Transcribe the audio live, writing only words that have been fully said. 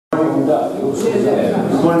Good morning,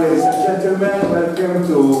 ladies and gentlemen. Welcome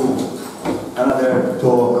to another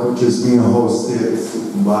talk which is being hosted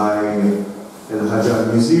by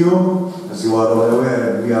Il-Ħaġar Museum. As you are all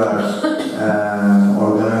aware, we are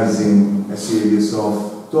organizing a series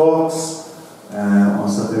of talks on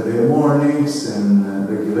Saturday mornings in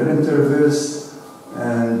regular intervals,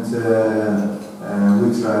 and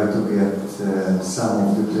we try to get some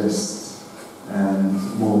of the best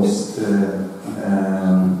and most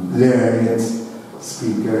learned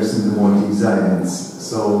speakers in the Maltese Islands.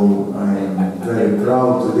 So I'm very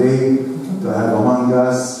proud today to have among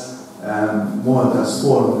us Malta's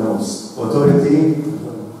foremost authority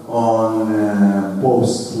on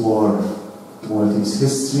post-war Maltese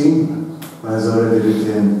history, who has already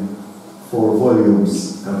written 4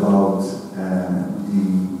 volumes about the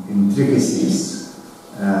intricacies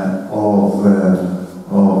of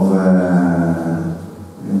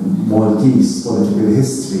Maltese political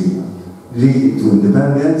history leading to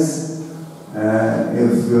independence.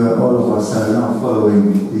 If all of us are now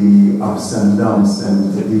following the ups and downs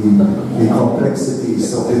and the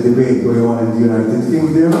complexities of the debate going on in the United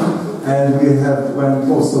Kingdom, and we have, when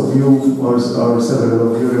most of you or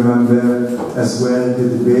several of you remember as well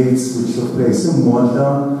the debates which took place in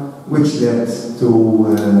Malta, which led to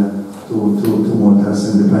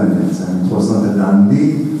Malta's independence. And it was not a done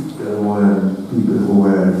deal. There were people who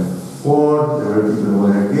were for, there were people who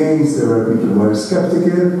were against, there were people who were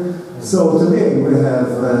skeptical. So today we have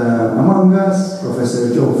among us Professor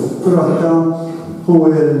Joseph Pirotta, who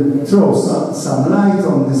will throw some light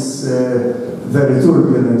on this very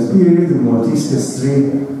turbulent period in Maltese history,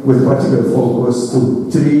 with particular focus to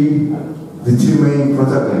the three main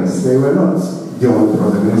protagonists. They were not the only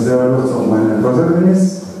protagonists, there were lots of minor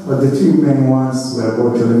protagonists, but the 3 main ones were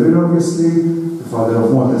Borg, obviously, the father of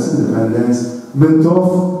Malta's independence,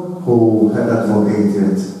 Mintoff, who had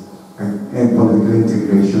advocated political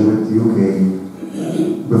integration with the UK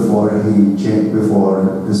before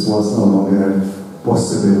this was no longer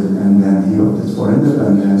possible, and then he opted for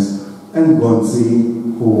independence, and Gonzi,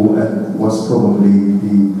 who was probably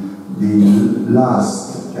the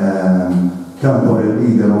last temporary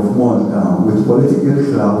leader of Malta with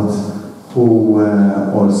political clout, who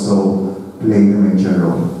also played a major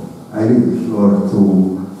role. I leave the floor to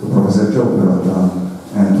Professor Joseph Pirotta,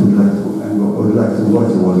 and would like to invite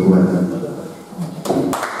you all to welcome.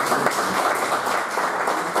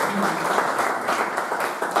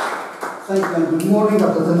 Thank you, and good morning.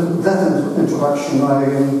 After that introduction, I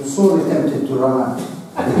am sorely tempted to run out.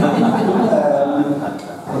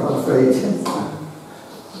 I'm afraid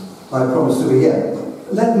I promise to be here.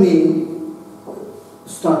 Let me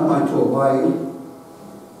start my talk by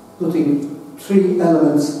putting 3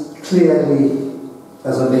 elements clearly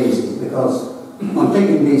as a basis, because I'm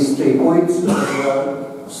taking these 3 points that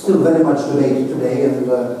are still very much debated today, and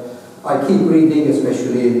I keep reading,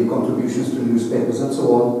 especially in the contributions to newspapers and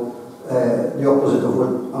so on, the opposite of what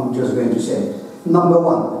I'm just going to say. Number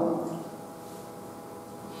 1,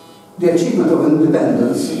 the achievement of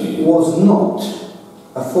independence was not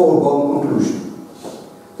a foregone conclusion.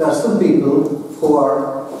 There are still people who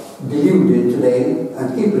are deluded today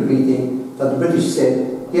and keep repeating that the British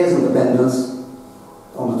said, here's independence,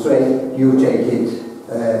 on the tray, you take it,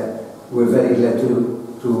 we're very glad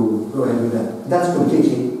to go ahead with that. That's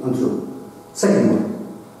completely untrue. Second one,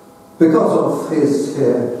 because of his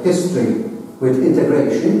history with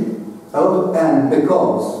integration, and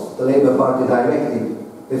because the Labour Party directed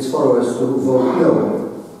its followers to vote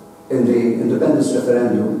no in the independence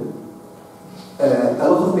referendum, a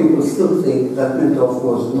lot of people still think that Mintoff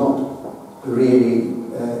was not really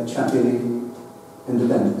championing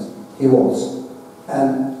independence. He was.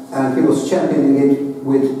 And he was championing it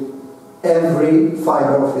with every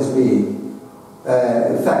fibre of his being.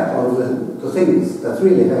 In fact, one of the things that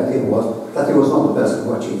really hurt him was that he was not the person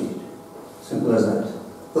who achieved it. Simple as that.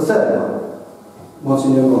 The third one,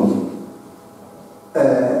 Monsignor Gonzi.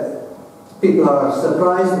 People are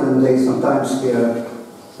surprised when they sometimes hear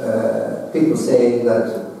people saying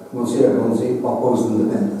that Monsignor Gonzi opposed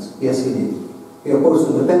independence. Yes, he did. He opposed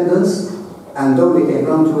independence, and only came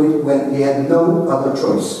round to it when he had no other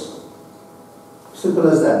choice. Simple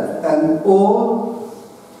as that. And all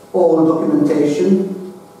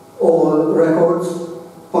documentation, all records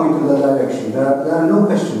point in that direction. There are no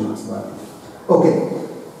question marks about it. Okay.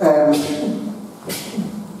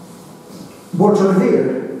 Olivier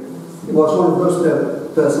was one of those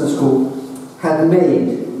persons who had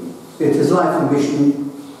made it his life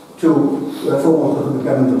ambition to for Malta to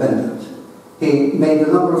become independent. He made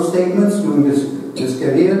a number of statements during his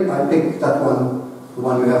career. I picked that one, the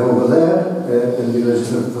one you have over there in the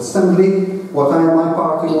Legislative Assembly. What I and my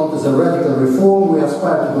party want is a radical reform. We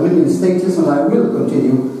aspire to dominion status, and I will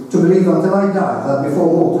continue to believe until I die that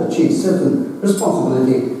before Malta achieves certain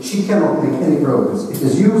responsibility, she cannot make any progress. It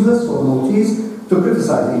is useless for the Maltese to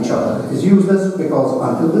criticize each other. It is useless because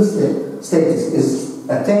until this status is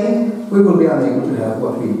attained, we will be unable to have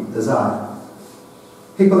what we desire.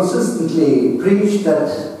 He consistently preached that,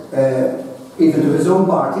 even to his own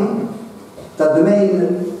party, that the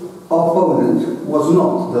main opponent was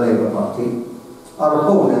not the Labour Party. Our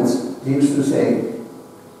opponent, he used to say,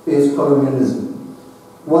 is colonialism.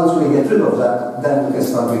 Once we get rid of that, then we can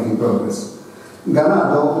start making progress.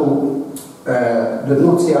 Ganado, who did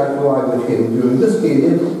not see eye to eye with him during this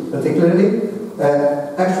period, particularly,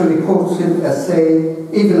 actually quotes him as saying,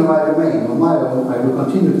 even if I remain on my own, I will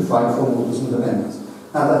continue to fight for Malta's independence.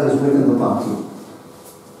 And that is within the party.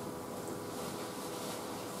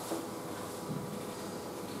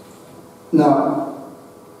 Now,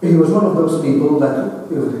 he was one of those people that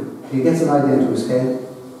he gets an idea into his head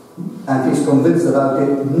and he's convinced about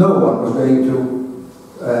it. No one was going to,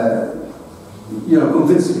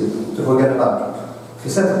 convince him to forget about it. If he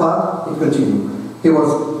set apart, it continued. He was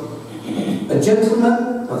a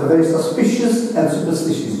gentleman, but a very suspicious and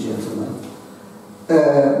superstitious gentleman.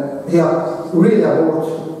 He really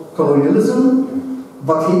abhorred colonialism,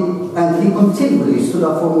 but he continually stood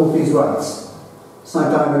up for Maltese rights.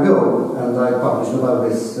 Some time ago, and I published about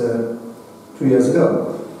this 2 years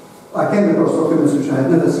ago, I came across documents which I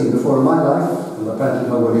had never seen before in my life, and apparently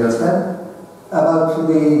nobody else had, about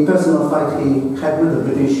the personal fight he had with the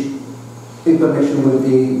British in connection with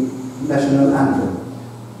the national anthem.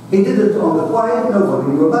 He did it on the quiet,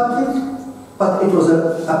 nobody knew about it, but it was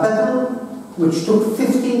a battle which took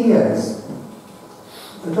 15 years.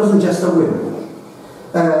 It wasn't just a win.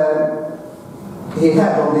 He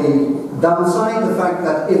had on the downside the fact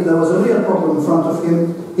that if there was a real problem in front of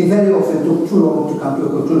him, he very often took too long to come to a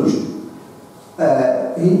conclusion.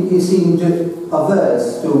 He seemed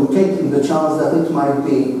averse to taking the chance that it might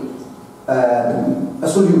be a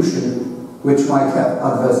solution which might have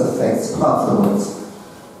adverse effects afterwards.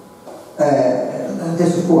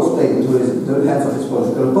 This, of course, played into the hands of his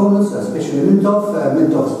political opponents, especially Mintoff.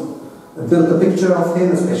 Mintoff built a picture of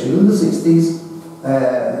him, especially in the 60s,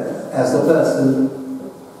 as a person,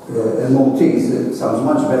 in Maltese, it sounds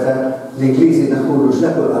much better, l-Ingliżi naħkullu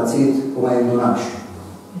x'lekku l-għazzit u ma jindunax.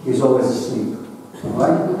 He's always asleep.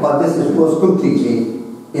 Right? But this was completely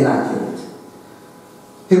inaccurate.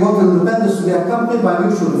 He wanted independence to be accompanied by a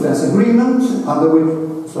mutual defence agreement under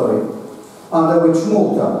which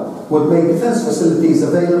Malta would make defence facilities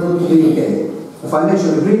available to the UK. The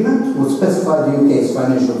financial agreement would specify the UK's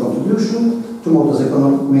financial contribution to Malta's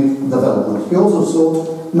economic development. He also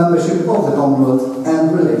sought membership of the Commonwealth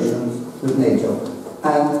and relations with NATO.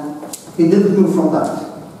 And he didn't move from that.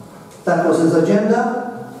 That was his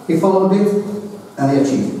agenda, he followed it, and he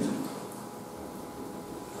achieved it.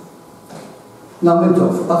 Now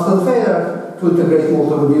Mintoff, after the failure to integrate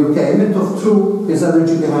Malta with the UK, Mintoff threw his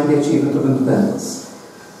energy behind the achievement of independence.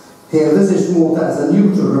 He envisaged Malta as a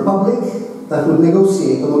neutral republic that would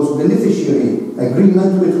negotiate the most beneficiary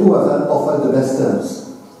agreement with whoever offered the best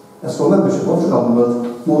terms. As for membership of the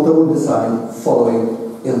Commonwealth, Malta would decide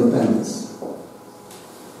following independence.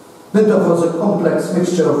 Mintoff was a complex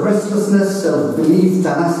mixture of restlessness, self-belief,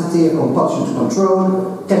 tenacity, a compulsion to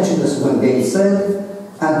control, catchiness when gainsaid,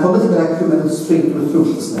 and political acumen streaked with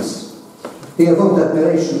ruthlessness. He evoked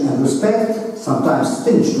admiration and respect, sometimes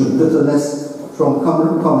tinged with bitterness from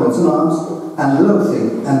comrades in arms, and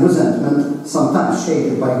loathing and resentment, sometimes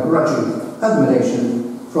shaded by grudging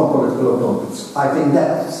admiration from political opponents. I think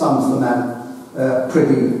that sums the man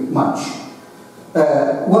pretty much.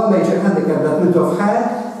 One major handicap that Mintoff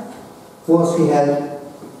had was he had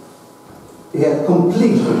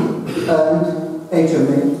completely earned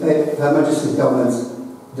Her Majesty's government's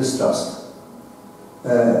distrust.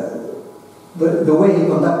 The way he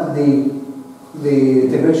conducted the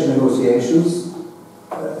integration negotiations,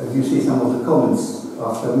 if you see some of the comments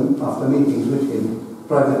after meetings with him,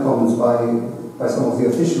 private comments by some of the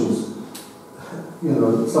officials,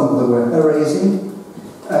 some of them were hair-raising.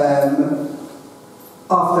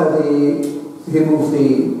 After he moved the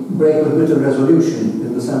break with Britain resolution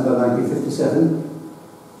in December 1957,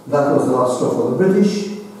 that was the last straw for the British,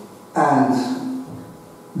 and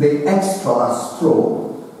the extra last straw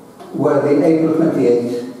were the April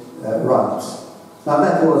 28 riots. Now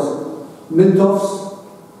that was Mintoff's,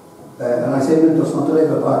 and I say Mintoff's, not the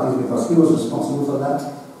Labour Party, because he was responsible for that.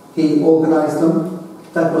 He organised them.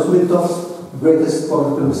 That was Mintoff's greatest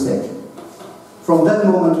political mistake. From that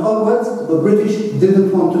moment onwards, the British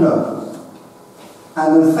didn't want to know.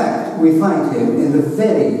 And in fact, we find him in the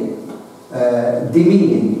very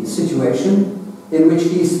demeaning situation in which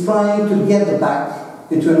he is trying to get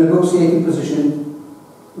back into a negotiating position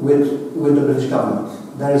with the British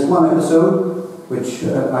government. There is one episode which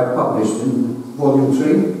I published in volume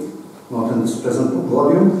 3, not in this present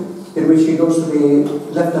volume, in which he goes to the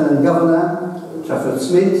Lieutenant Governor, Trafford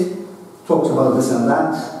Smith, talks about this and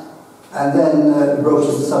that, and then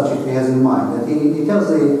broaches the subject he has in mind. And he tells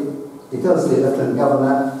the Lieutenant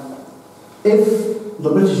Governor, if the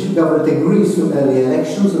British government agrees to early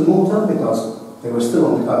elections in Malta, because they were still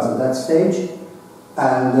on the cards at that stage,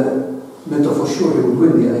 and Mintoff was sure he would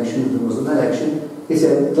win the election if there was an election, he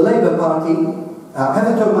said, the Labour Party, I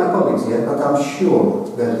haven't told my colleagues yet, but I'm sure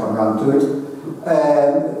they'll come round to it,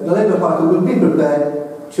 the Labour Party will be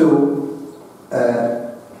prepared to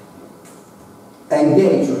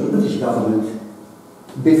engage with the British government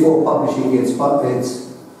before publishing its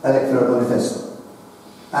electoral manifesto.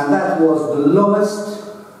 And that was the lowest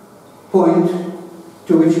point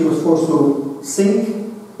to which he was forced to sink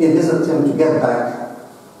in his attempt to get back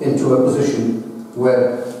into a position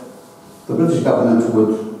where the British government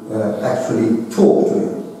would actually talk to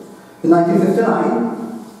him. In 1959,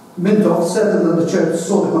 Mintoff said that the church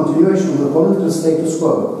saw the continuation of the political status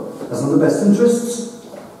quo as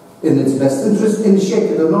in its best interest,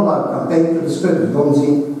 initiated an all-out campaign to discredit Gonzi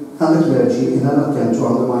and the clergy in an attempt to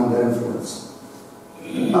undermine their influence.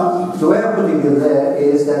 The way I'm putting it there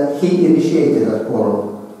is that he initiated that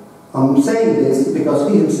quarrel. I'm saying this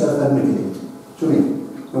because he himself admitted it to me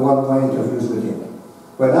in one of my interviews with him.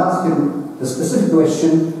 When I asked him the specific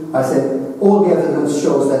question, I said, all the evidence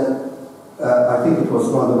shows that, I think it was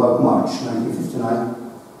around about March 1959,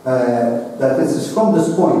 that it is from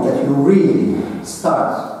this point that you really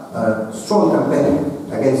start a strong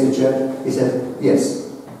campaign against the church. He said,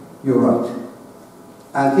 yes, you're right.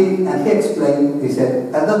 And he explained, he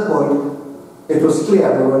said, at that point, it was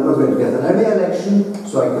clear we were not going to get an early election,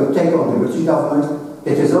 so I could take on the British government.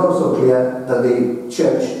 It is also clear that the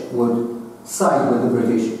church would side with the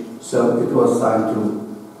British, so it was time to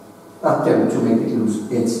attempt to make it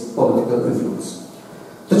lose its political influence.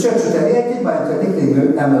 The church retaliated by interdicting the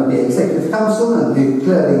MLP Executive Council and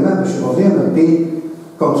declaring membership of the MLP,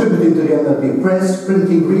 contributing to the MLP press,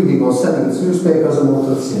 printing, reading or selling its newspapers a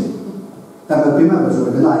mortal sin. MLP members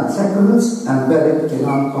were denied sacraments and buried in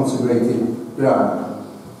unconsecrated ground.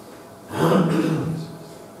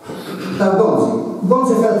 Now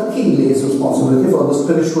Gonzi felt keenly his responsibility for the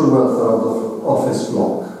spiritual welfare of his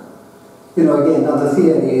flock. You know, again, another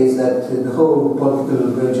theory is that the whole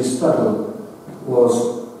political religious struggle was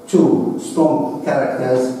two strong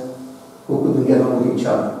characters who couldn't get on with each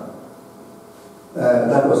other.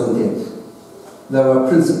 That wasn't it. There were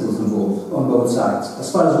principles involved on both sides.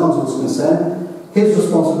 As far as Gonzi was concerned, his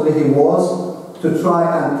responsibility was to try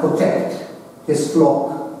and protect his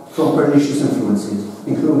flock from pernicious influences,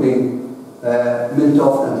 including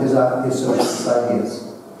Mintoff and his socialist ideas.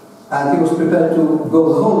 And he was prepared to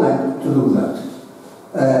go the whole length to do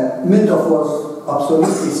that. Mintoff was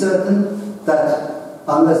absolutely certain that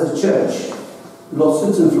unless the church lost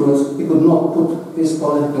its influence, he could not put his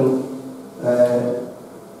political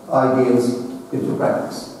ideals into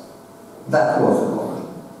practice. That was the problem.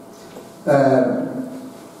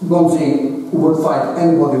 Gonzi would fight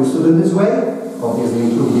anybody who stood in his way, obviously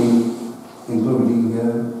including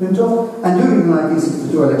Mintoff. And during the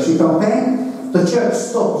 1962 election campaign, the church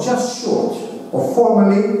stopped just short of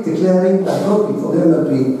formally declaring that voting for the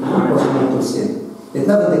MLP was a mortal sin. It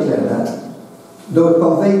never declared that, though it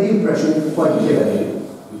conveyed the impression quite clearly.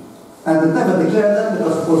 And it never declared that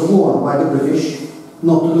because it was warned by the British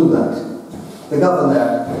not to do that. The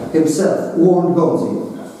governor himself warned Gonzi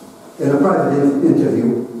in a private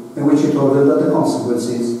interview in which he told him that the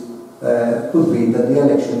consequences could be that the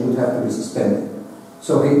election would have to be suspended.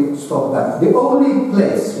 So he stopped that. The only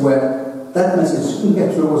place where that message didn't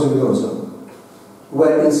get through was in Gonzi,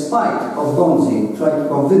 where in spite of Gonzi trying to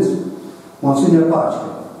convince Monsignor Pace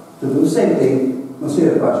to do the same thing,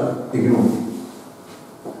 Monsignor Pace ignored him.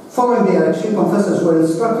 Following the election, confessors were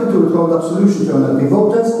instructed to withhold absolution to MLP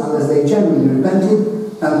voters unless they genuinely repented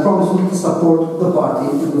and promised to support the party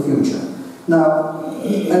in the future. Now,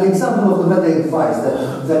 an example of the better advice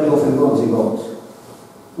that very often Gonzi got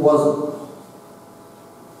was,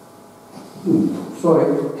 sorry,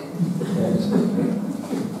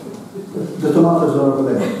 the tomatoes are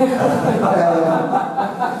over there.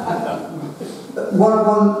 One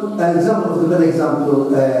example of the better example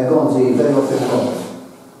Gonzi very often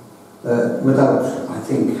got, without, I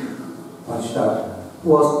think, much doubt,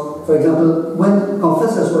 was, for example, when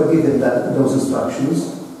confessors were given those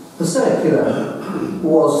instructions, the circular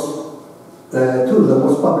was, to them,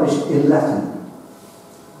 was published in Latin.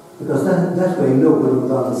 because that way nobody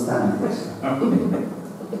would understand it.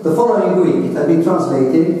 The following week it had been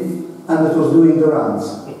translated and it was doing the rounds.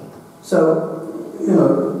 So, you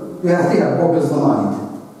know, the idea boggles the mind.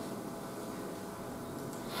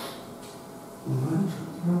 Alright?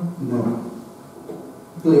 No.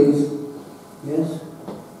 Please. Yes?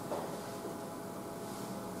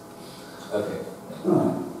 Okay.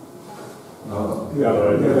 Oh. No, the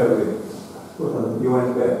other way. You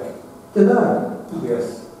went back. Did I? Yes.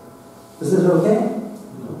 Is this okay?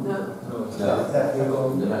 No.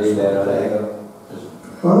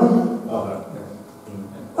 Alright?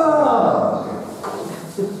 Ah!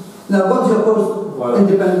 Now, Gonzi opposed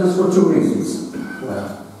independence for two reasons.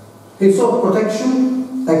 He sought protection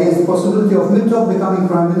against the possibility of Mintoff becoming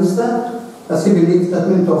Prime Minister, as he believed that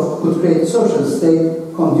Mintoff could create a social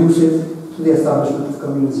state conducive to the establishment of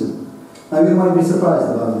communism. Now, you might be surprised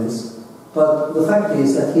about this, but the fact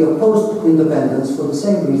is that he opposed independence for the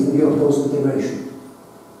same reason he opposed integration.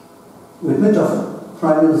 With Mintoff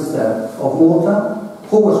Prime Minister of Malta,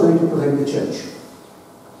 who was going to protect the church?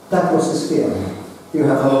 That was his fear. You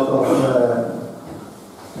have a lot of,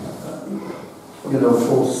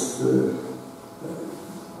 false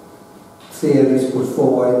theories put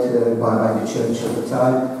forward by the church at the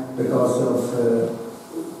time because of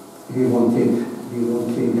he wanted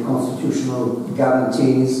constitutional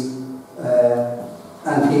guarantees,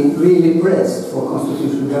 and he really pressed for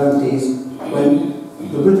constitutional guarantees when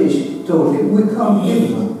the British told him, we can't give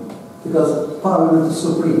them because Parliament is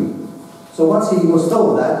supreme. So once he was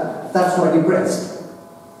told that, that's why he pressed,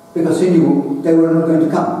 because he knew they were not going to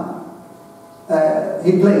come.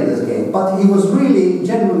 He played this game, but he was really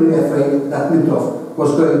genuinely afraid that Mintoff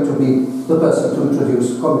was going to be the person to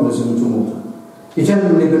introduce communism into Malta. He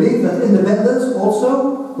genuinely believed that independence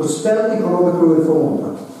also would spell economic ruin for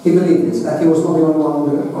Malta. He believed this, and he was not the only one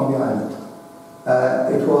on the island.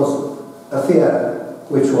 It was a fear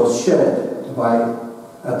which was shared by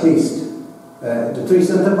at least the three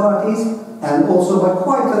centre parties and also by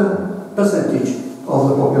quite a percentage of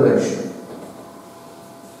the population.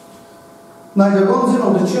 Neither Gonzi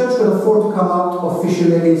nor the church could afford to come out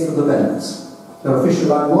officially against independence. Their official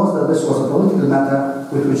line was that this was a political matter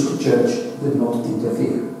with which the church did not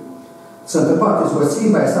interfere. Centre parties were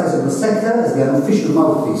seen by a sizable sector as the unofficial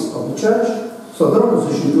mouthpiece of the church, so their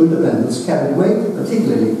opposition to independence carried weight,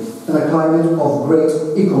 particularly in a climate of great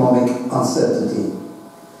economic uncertainty.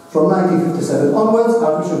 From 1957 onwards,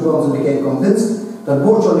 Archbishop Gonzi became convinced that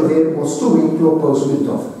Borg Olivier was too weak to oppose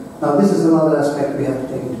Mintoff. Now, this is another aspect we have to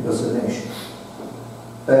take into consideration.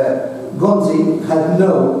 Gonzi had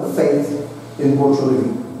no faith in Borg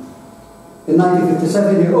Olivier. In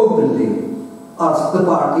 1957, he openly asked the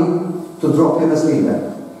party to drop him as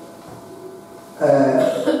leader.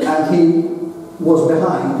 And he was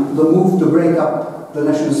behind the move to break up the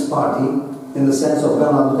Nationalist Party in the sense of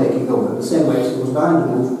Bernardo taking over. The same way he was behind the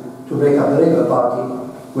move to break up the Labour Party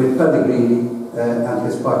with Pellegrini and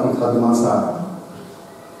his party Khadimar.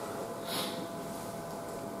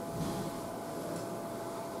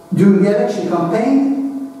 During the election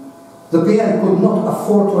campaign, the PM could not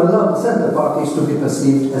afford to allow the centre parties to be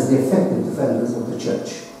perceived as the effective defenders of the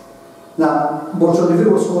church. Now, Borg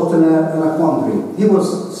Olivier was caught in a quandary. He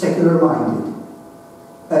was secular-minded.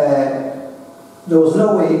 There was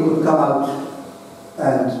no way he could come out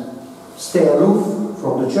and stay aloof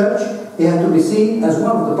from the church. He had to be seen as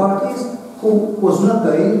one of the parties who was not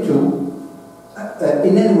going to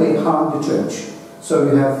in any way harm the church. So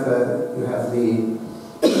you have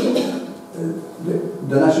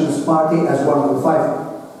the Nationalist Party as one of the five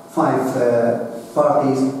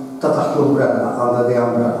parties taħt umbrella, under the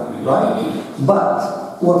umbrella, right? But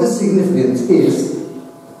what is significant is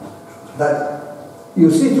that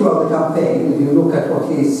you see throughout the campaign, if you look at what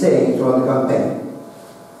he is saying throughout the campaign,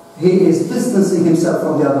 he is distancing himself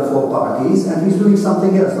from the other four parties, and he's doing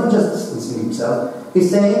something else, not just distancing himself.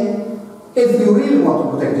 He's saying, if you really want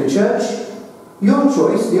to protect the church, your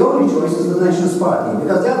choice, the only choice, is the Nationalist Party,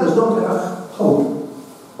 because the others don't have hope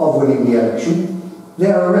of winning the election.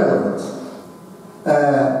 They are irrelevant.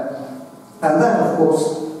 And that, of course,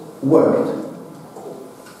 worked.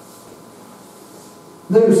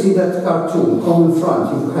 There you see that cartoon, Common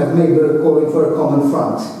Front. You have Mayberg calling for a common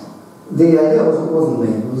front. The idea wasn't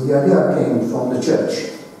made. The idea came from the church.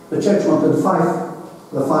 The church wanted the five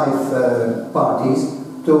parties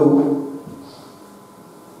to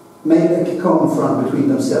make a common front between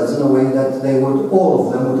themselves in a way that they would, all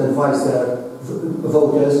of them would advise their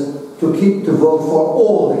voters to vote for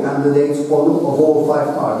all the candidates of all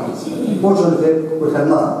five parties. Fortunately, we have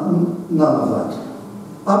none of that.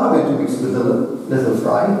 I'm not going to mix with the little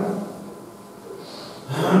fry.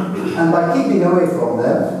 And by keeping away from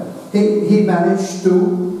them, he managed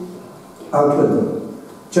to outwit them.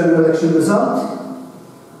 General election result,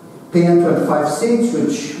 PN 25 seats,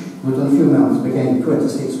 which within a few months became 20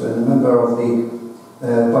 seats when a member of the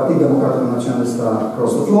Partit Democratico Naționalista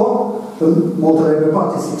crossed the floor. The Malta Labour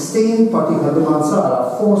Party 16, Partit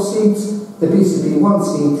Mansara 4 seats, the PCP 1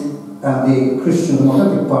 seat, and the Christian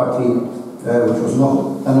Democratic Party, which was not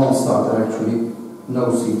a non-starter actually,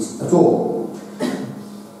 no seats at all.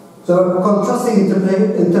 So a contrasting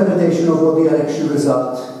interpretation of what the election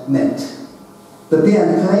result meant. The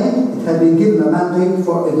PN claimed it had been given a mandate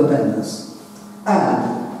for independence.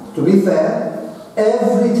 And, to be fair,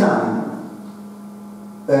 every time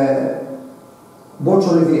Borg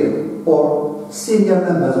or senior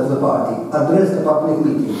members of the party addressed a public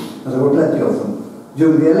meeting, and there were plenty of them,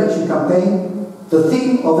 during the election campaign, the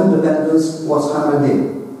theme of independence was hammered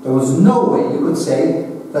in. There was no way you could say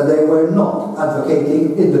that they were not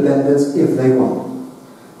advocating independence if they won.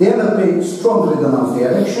 The MLP strongly denounced the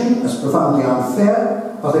election as profoundly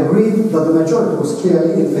unfair, but agreed that the majority was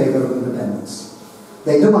clearly in favour of independence.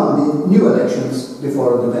 They demanded new elections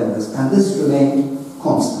before independence, and this remained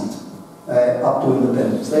constant up to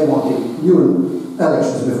independence. They wanted new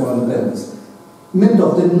elections before independence.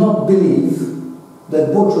 Mintoff did not believe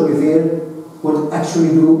that Olivier would actually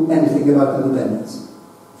do anything about independence.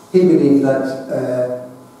 He believed that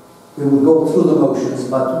we would go through the motions,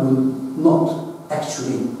 but would not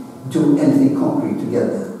actually do anything concrete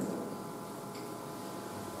together.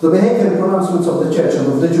 The behavior and pronouncements of the Church and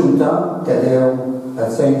of the Junta, Tedeo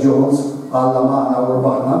at St. John's, Alla Mana or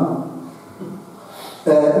Bahna,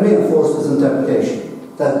 reinforced his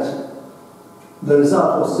interpretation that the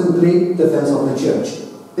result was simply defense of the Church.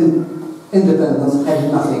 Independence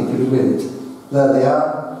had nothing to do with it. There they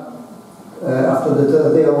are, after the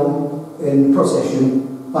Deum in procession,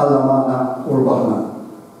 Alla Mana or Bahna.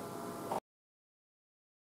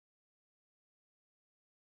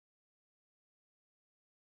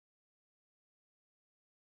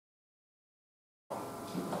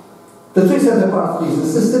 The three centre parties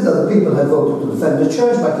insisted that the people had voted to defend the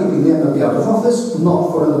church by keeping the MLP out of office,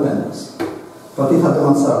 not for independence. Partit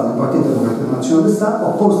Mansara and Partit Democratico Naționalista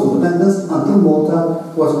opposed independence until Malta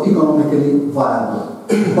was economically viable.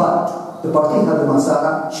 But the Partit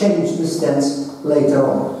Mansara changed its stance later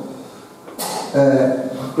on.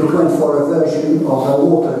 It went for a version of a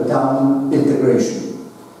watered-down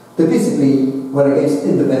integration. The PCP were against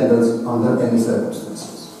independence under any circumstances.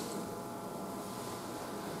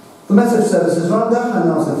 The Message Services Rundown,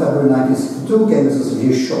 announced in February 1962, came as a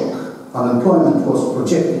severe shock. Unemployment was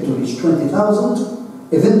projected to reach 20,000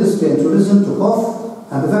 if industry and tourism took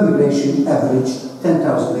off, and if emigration averaged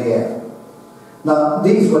 10,000 a year. Now,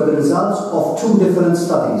 these were the results of two different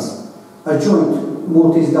studies, a joint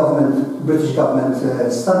Maltese government, British government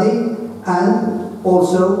study, and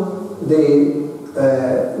also the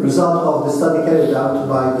result of the study carried out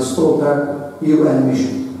by the Stalker UN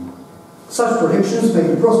mission. Such predictions make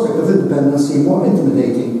the prospect of independence seem more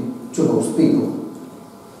intimidating to most people.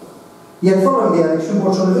 Yet following the election,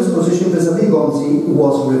 Borg's position vis-à-vis Gonzi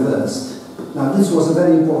was reversed. Now this was a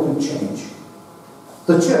very important change.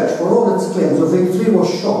 The church, for all its claims of victory, was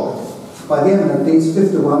shocked by the MLP's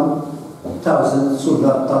 51,000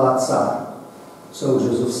 Soldat Talatzar,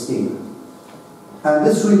 soldiers of steel. And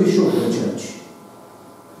this really shook the church.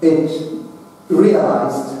 It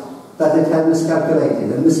realized that it had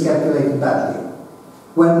miscalculated, and miscalculated badly.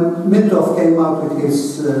 When Mintoff came out with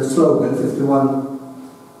his slogan, 51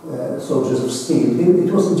 soldiers of steel,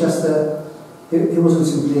 it wasn't just it wasn't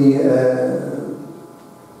simply, it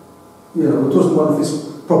wasn't one of his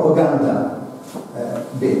propaganda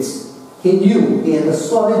bits. He knew he had a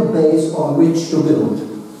solid base on which to build.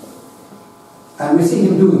 And we see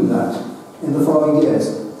him doing that in the following years.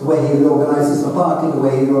 The way he reorganizes the party, the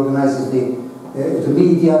way he organizes the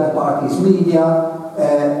media, the party's media,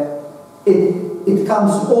 it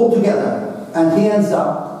comes all together, and he ends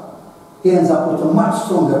up with a much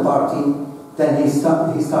stronger party than he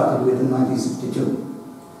started with in 1962.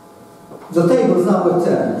 The tables now were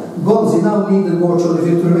turned. Gonzi now needed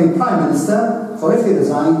Olivier to remain Prime Minister, for if he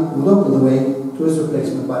resigned, would open the way to his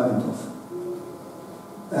replacement by Mintoff.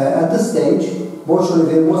 At this stage,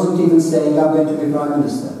 Olivier wasn't even saying, I'm going to be Prime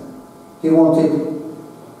Minister. He wanted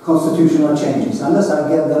constitutional changes. Unless I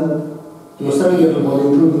get them, he was telling everybody,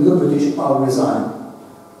 including the British, I'll resign.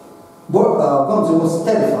 Gonzi was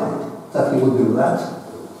terrified that he would do that.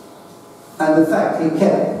 And in fact, he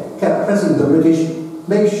kept pressing the British,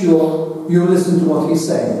 make sure you listen to what he's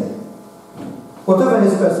saying. Whatever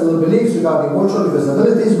his personal beliefs regarding Olivier's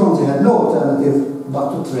abilities, Gonzi had no alternative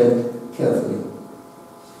but to tread carefully.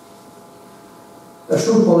 A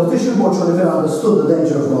shrewd politician, Olivier understood the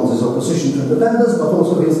danger of Gonzi's opposition to independence, but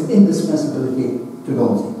also his indispensability to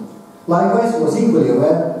Gonzi. Likewise, he was equally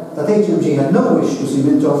aware that HMG had no wish to see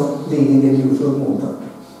Mintoff leading a neutral Malta.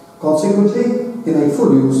 Consequently, he made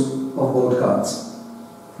full use of both cards.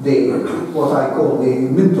 What I call the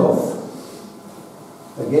Mintoff.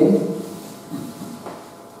 Again,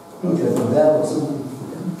 don't you have a bell or something?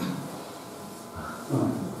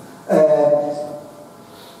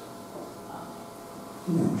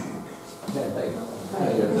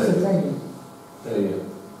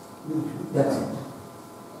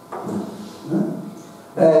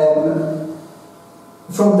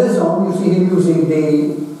 From this on, you see him using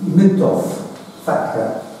the Mintoff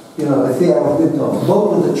factor, you know, the fear of Mintoff,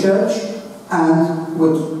 both with the church and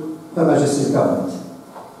with Her Majesty's government.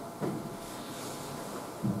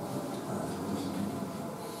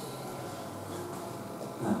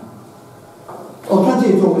 On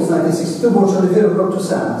 28 August 1962, Olivier wrote to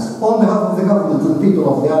Sands, on behalf of the government and people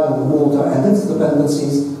of the island of Malta and its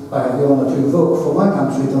dependencies, I have the honour to invoke for my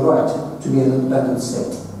country the right to be an independent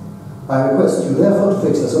state. I request you therefore to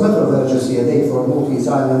fix as a matter of urgency a date for Maltese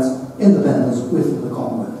Islands independence with the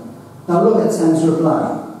Commonwealth. Now look at Sands'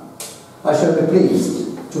 reply. I shall be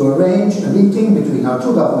pleased to arrange a meeting between our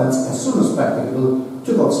two governments as soon as practicable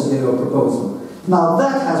to consider your proposal. Now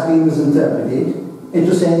that has been misinterpreted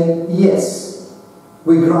into saying, yes,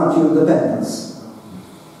 we grant you independence.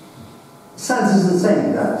 Sands isn't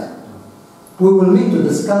saying that. We will meet to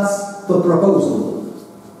discuss the proposal.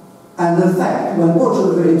 And in fact, when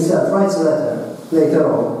Olivier himself writes a letter later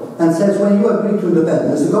on and says, when you agree to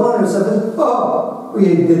independence, the governor says, oh, we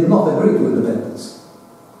did not agree to independence.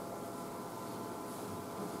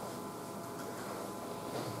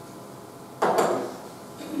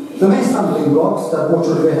 The main stumbling blocks that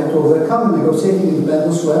Olivier had to overcome in negotiating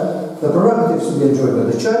independence were the prerogatives to be enjoyed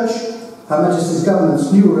by the Church, Her Majesty's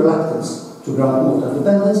government's new reluctance to grant Malta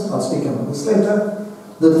independence, I'll speak about this later,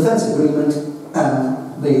 the defence agreement, and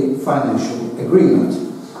the financial agreement.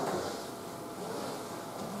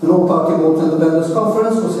 An all-party Malta Independence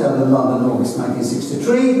Conference was held in London in August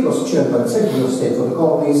 1963. It was chaired by the Secretary of State for the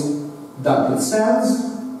Colonies, Duncan Sands.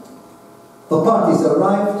 The parties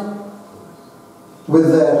arrived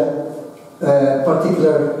with their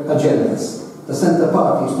particular agendas. The Centre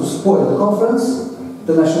Party is to spoil the conference,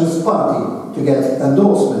 the Nationalist Party to get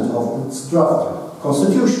endorsement of its draft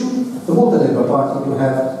constitution, the Malta Labour Party to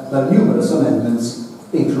have their numerous amendments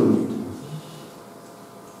included.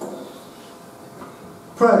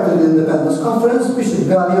 Prior to the Independence Conference, Bishop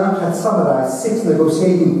Galliard had summarized 6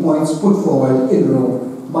 negotiating points put forward in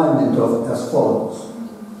Rome by Mintoff as follows.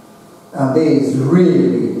 And these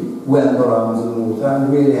really went around the Malta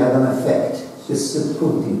and really had an effect, this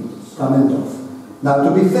Punti, Mintoff. Now,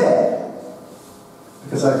 to be fair,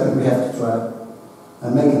 because I think we have to try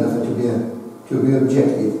and make an effort to be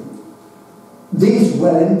objective, these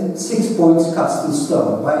weren't 6 points cast in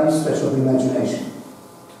stone by any stretch of the imagination.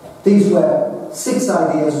 These were 6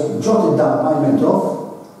 ideas jotted down by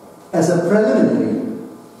Mintoff as a preliminary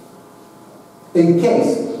in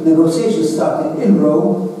case negotiations started in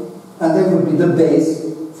Rome, and they would be the base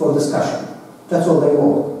for discussion. That's all they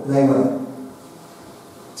were.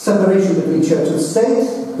 Separation between church and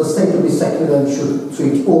state, the state to be secular and should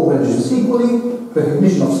treat all religions equally,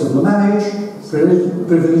 recognition of civil marriage,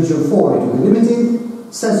 privilege of foreign to be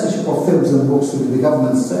limited, censorship of films and books to be the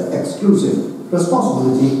government's exclusive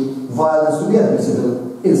responsibility, violence to be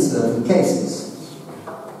admissible in certain cases.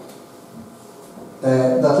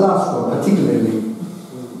 That last one particularly,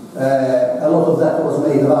 a lot of that was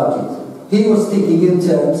made about it. He was thinking in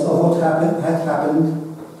terms of what had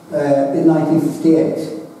happened in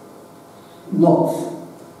 1958. Not,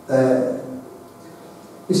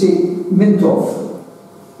 you see, Mintoff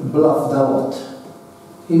bluffed a lot.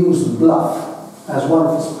 He used bluff as one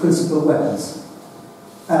of his principal weapons.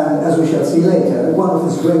 And as we shall see later, one of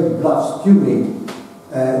his great bluffs during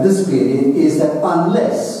this period is that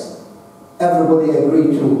unless everybody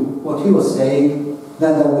agreed to what he was saying,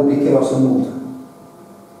 then there would be chaos in Malta.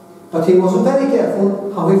 But he was very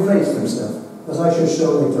careful how he phrased himself, as I shall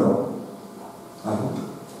show later on, I hope.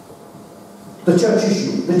 The church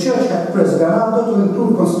issue. The church had pressed Garando to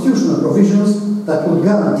include constitutional provisions that would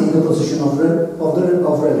guarantee the position of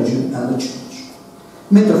religion and the church.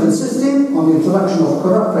 Mintoff insisted on the introduction of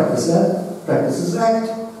Corrupt Practices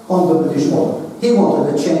Act on the British model. He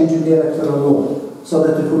wanted a change in the electoral law so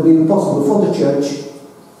that it would be impossible for the church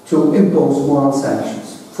to impose moral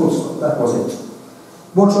sanctions. Full stop. That was it.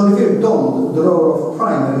 Olivier donned the role of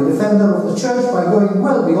primary defender of the church by going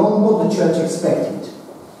well beyond what the church expected.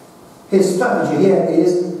 His strategy here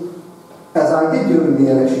is as I did during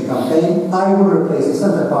the election campaign, I will replace the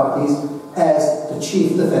centre parties as the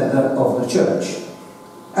chief defender of the church.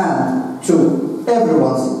 And to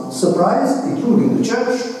everyone's surprise, including the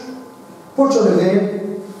church, Olivier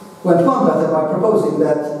went on better by proposing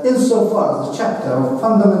that insofar as the chapter of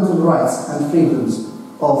fundamental rights and freedoms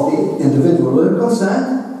of the individual were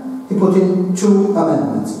concerned, he put in 2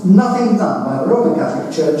 amendments. Nothing done by the Roman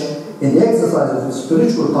Catholic Church in the exercise of its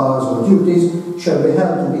spiritual powers or duties shall be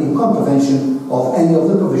held to be in contravention of any of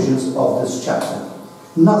the provisions of this chapter.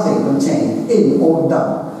 Nothing contained in or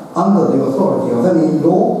done under the authority of any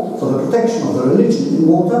law for the protection of the religion in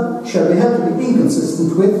Malta shall be held to be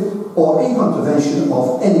inconsistent with or in contravention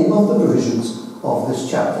of any of the provisions of this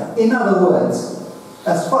chapter. In other words,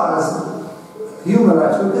 as far as human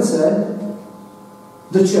rights were concerned,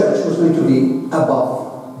 the church was going to be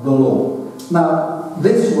above the law. Now,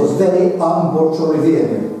 this was very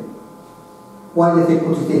un-Borg-Oliverian. Why did he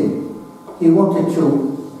put it in? He wanted to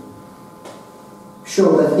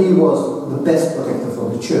show that he was the best protector for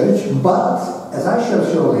the church, but, as I shall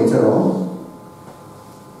show later on,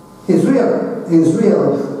 his real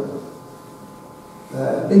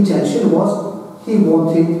intention was he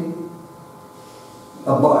wanted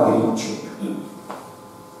a bargaining chip.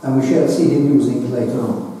 And we shall see him using it later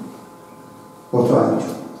on, or trying to.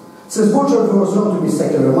 Since Borg was known to be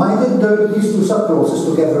secular-minded, these 2 sub-clauses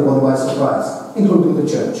took everyone by surprise, including the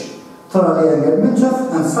church. Thoroughly angered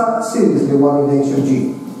Mintoff and seriously worried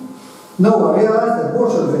HMG. No one realized that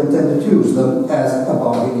Borg intended to use them as a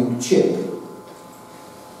bargaining chip.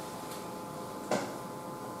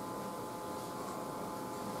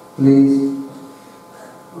 Please.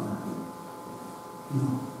 No.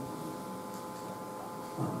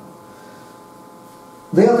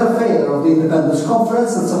 The utter failure of the Independence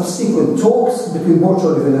Conference and subsequent talks between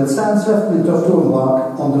Borg-Olivier and Sands led Mintoff to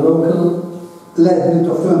embark on the local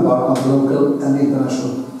and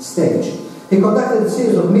international stage. He conducted a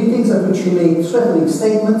series of meetings at which he made threatening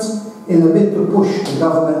statements in a bid to push the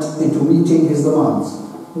government into meeting his demands.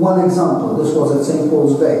 One example, this was at St.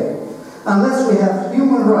 Paul's Bay. Unless we have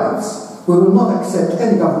human rights, we will not accept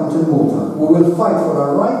any government in Malta. We will fight for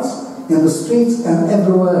our rights in the streets and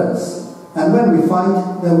everywhere else. And when we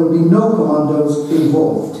fight, there will be no commandos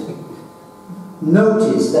involved.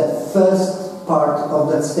 Notice that first part of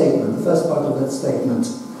that statement,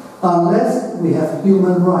 unless we have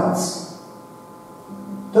human rights.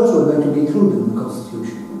 Those were going to be included in the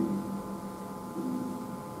Constitution.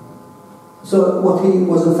 So what he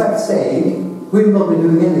was in fact saying, we will not be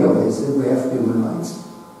doing any of this if we have human rights.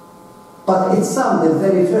 But it sounded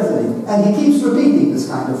very threatening, and he keeps repeating this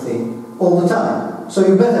kind of thing all the time. So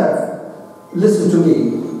you better listen to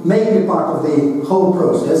me, make me part of the whole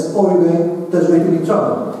process, or there's going to be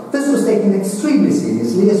trouble. This was taken extremely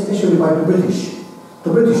seriously, especially by the British.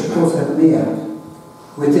 The British, of course, had an ear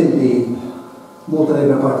within the Malta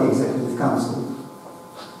Labour Party Executive Council,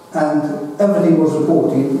 and everything was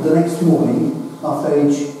reported the next morning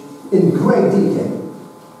in great detail,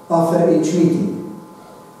 after each meeting.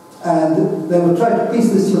 And they would try to piece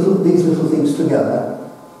these little things together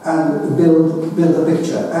and build a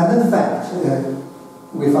picture. And in fact,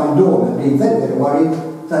 we find Dorman being very, very worried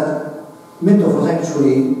that Mintoff was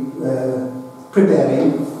actually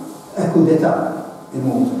preparing a coup d'etat in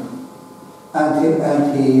Malta.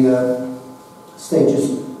 And he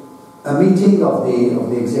stages a meeting of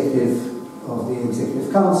the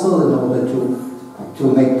executive council in order to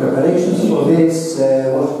make preparations for this.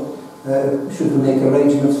 Should we make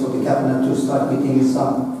arrangements for the cabinet to start meeting in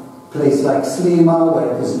some place like Slima,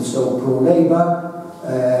 where it isn't so pro-Labour,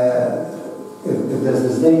 if there's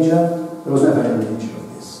this danger? There was never any danger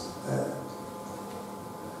of this.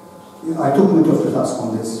 I took Mintoff to task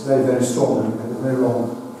on this very, very strongly. We had a very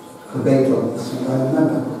long debate on this. And I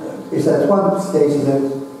remember, he said at one stage, he said,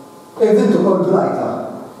 "Hey, Mintoff, go to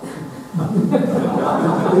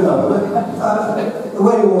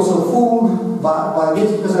where he was so fooled by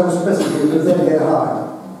this, because I was present, it was very, very hard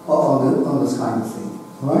on this kind of thing.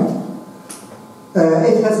 Right?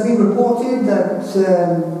 It has been reported that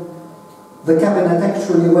the cabinet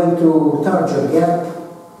actually went to Tarja Gap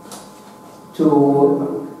to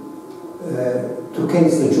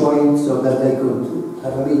case the joint so that they could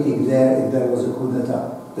have a meeting there if there was a coup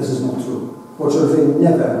d'etat. This is not true. Borg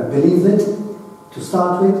never believed it to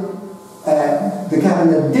start with. The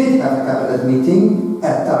cabinet did have a cabinet meeting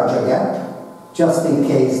at Tarja Gap, just in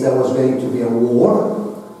case there was going to be a war,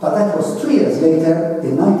 but that was 3 years later,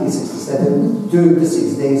 in 1967, during the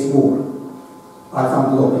 6 Days War. I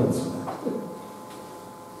found logins for that.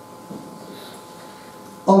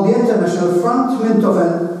 On the international front, Mintoff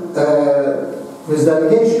His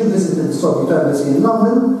delegation visited the Soviet embassy in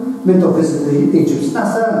London. Mintoff visited Egypt's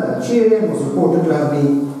Nasser and Algeria and was reported to have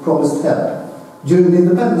been promised help. During the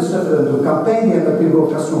independence referendum campaign, the MLP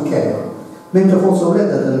broadcast from Cairo. Mintoff also led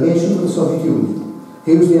the delegation to the Soviet Union.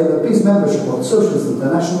 He used the MLP's membership of the Socialist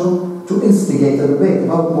International to instigate a debate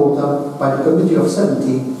about Malta by the Committee of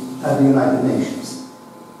 70 at the United Nations.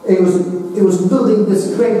 He was building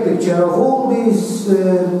this great picture of all these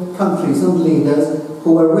countries and leaders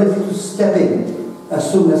who were ready to step in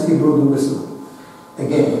as soon as he blew the whistle.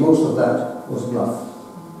 Again, most of that was bluff.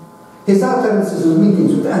 His utterances and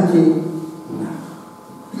meetings with anti-West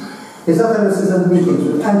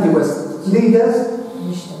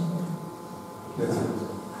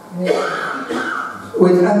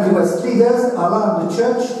leaders alarmed the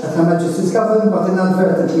church at Her Majesty's government, but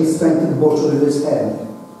inadvertently strengthened Bolsheviks' hand.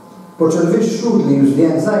 Bolsheviks shrewdly used the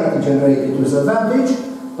anxiety generated to his advantage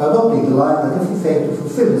by adopting the line that if he failed to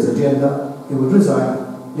fulfill his agenda, he would resign,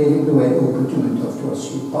 leaving the way open to Mintoff to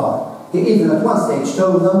assume power. He even at one stage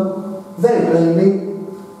told them very plainly,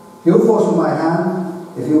 "You force my hand.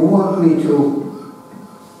 If you want me to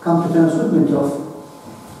come to terms with Mintoff,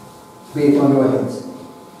 be it on your heads."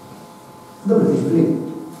 The British believed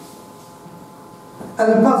it.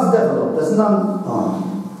 An impasse developed as none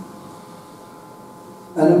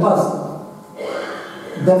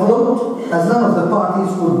of the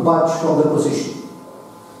parties would budge from their position.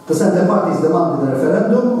 The centre parties demanded a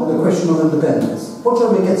referendum on the question of independence.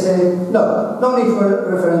 Bolsheviks said, no need for a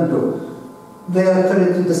referendum. The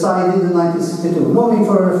electorate decided in 1962, no need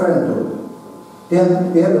for a referendum. The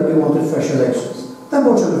LP wanted fresh elections. Then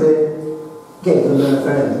Bolsheviks gave them the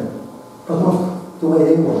referendum, but not the way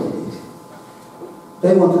they wanted it.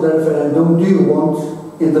 They wanted a referendum, do you want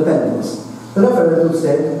independence? The referendum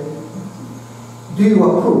said, do you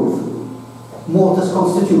approve Malta's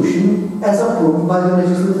constitution as approved by the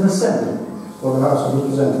Legislative Assembly, or the House of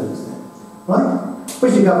Representatives then, right?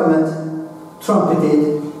 Which the government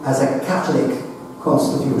trumpeted as a Catholic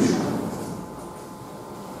constitution.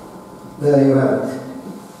 There you have it.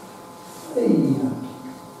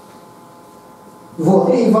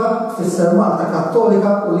 Vot Iva fisser Malta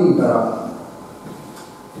Cattolika u Libera.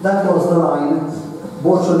 That was the line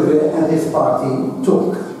Olivier and his party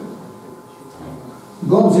took.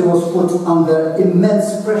 Gonzi was put under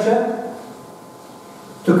immense pressure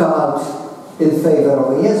to come out in favor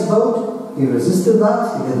of a yes vote. He resisted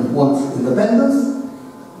that. He didn't want independence.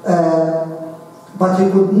 But he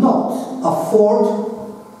could not afford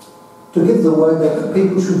to give the word that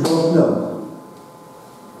people should vote no.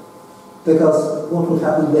 Because what would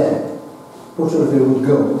happen there? Olivier would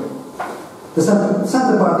go. The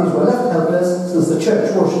centre parties were left helpless since the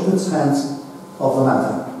church worshipped its hands of the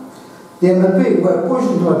matter. The MLP were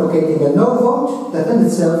pushed into advocating a no vote that in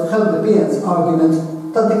itself held the PN's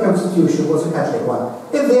argument that the constitution was a Catholic one.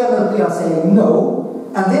 If the MLP are saying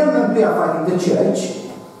no, and the MLP are fighting the church,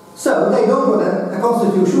 so they don't want a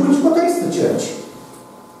constitution which protects the church.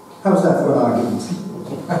 How's that for an argument?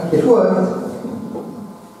 It worked.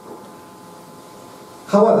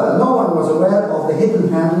 However, no one was aware of the hidden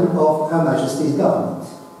hand of Her Majesty's government.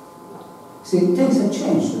 See, things had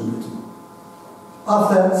changed in Britain.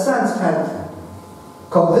 After Sands had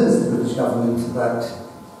convinced the British government that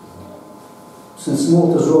since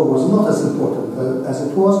Malta's role was not as important as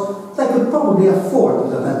it was, they could probably afford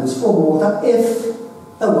independence for Malta if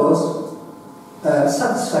there was a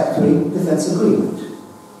satisfactory defence agreement.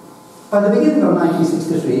 By the beginning of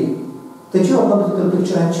 1963, the geopolitical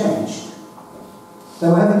picture had changed. They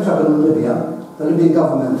were having trouble in Libya. The Libyan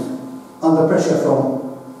government, under pressure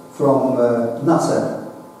from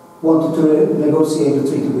Nasser, wanted to negotiate a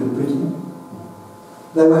treaty with Britain.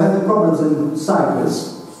 They were having problems in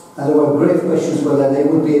Cyprus, and there were grave questions whether they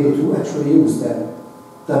would be able to actually use their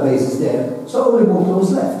bases there. So only Malta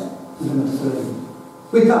was left in the Mediterranean.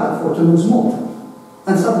 We can't afford to lose Malta.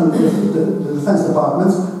 And suddenly the defence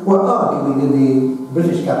departments were arguing in the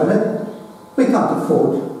British cabinet, we can't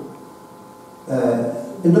afford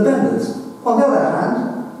independence. On the other hand,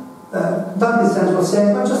 Duncan Sands was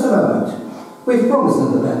saying, but just a moment, we've promised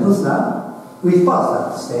independence now, we've passed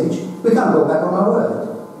that stage, we can't go back on our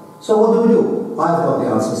word. So what do? I've got the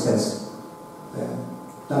answer, says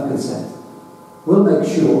Duncan Sands. We'll make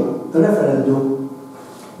sure the referendum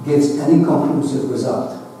gives an inconclusive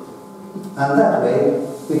result. And that way,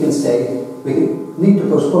 we can say, we need to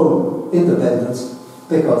postpone independence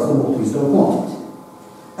because the Maltese don't want it.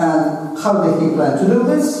 And how did he plan to do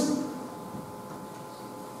this?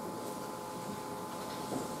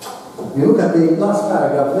 You look at the last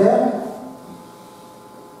paragraph there.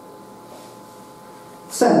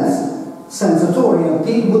 Sands, a Tory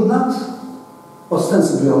MP, would not,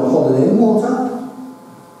 ostensibly on holiday in Malta,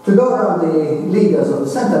 to go around the leaders of the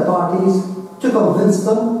centre parties to convince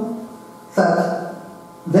them that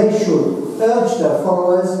they should urge their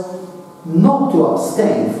followers not to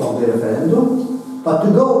abstain from the referendum, but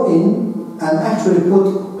to go in and actually put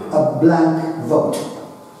a blank vote.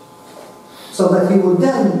 So that he would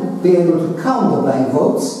then be able to count the blank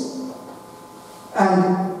votes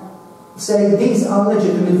and say these are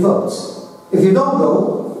legitimate votes. If you don't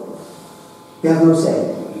go, you have no say.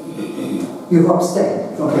 You've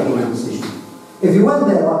abstained from taking a decision. If you went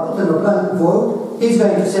there but put in a blank vote, he's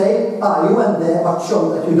going to say, you went there but show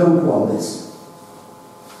that you don't want this.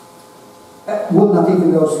 Would not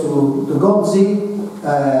even goes to Gonzi,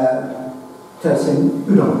 tells him,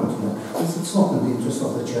 you don't want to know. It's not in the interest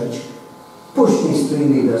of the church. Push these three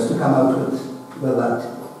leaders to come out with that.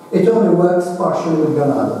 It only works partially with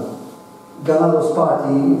Ganado. Ganado's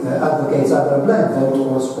party advocates either a blank vote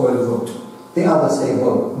or a spoiled vote. The others say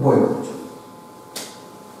boycott.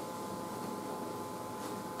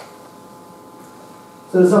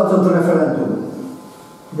 The result of the referendum.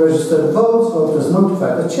 Registered votes, voters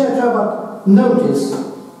notified, etc. But notice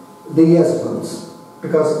the yes votes.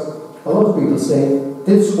 Because a lot of people say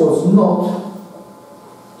this was not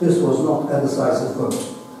a decisive vote.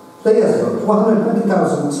 The yes vote,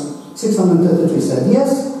 120,633 said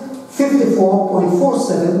yes,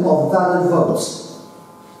 54.47 of valid votes,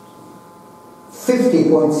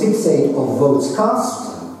 50.68 of votes cast,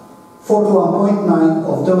 41.9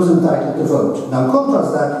 of those entitled to vote. Now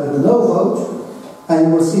contrast that with the no vote, and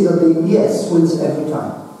you will see that the yes wins every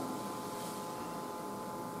time.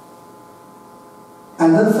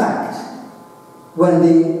 And in fact, when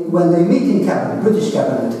they meet in cabinet, British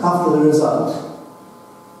cabinet, after the result,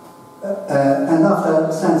 and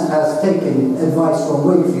after Sands has taken advice from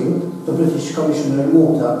Wakefield, the British commissioner in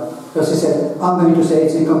Malta, because he said, I'm going to say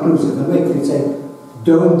it's inconclusive, and Wakefield said,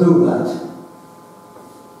 don't do that.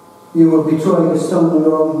 You will be throwing a stone on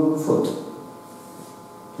your own foot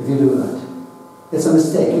if you do that. It's a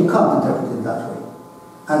mistake. You can't interpret it that way.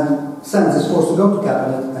 And Sands is forced to go to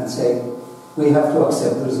cabinet and say, we have to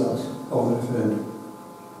accept the result of the referendum.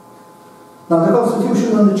 Now, the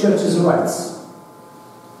Constitution and the Church's rights.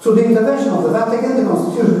 Through the intervention of the Vatican, the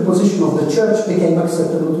constitutional position of the Church became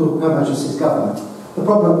acceptable to Her Majesty's government. The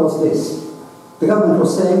problem was this. The government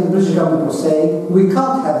was saying, the British government was saying, we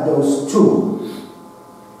can't have those two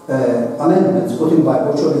amendments put in by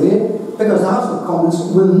Olivier because the House of Commons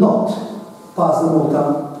will not pass the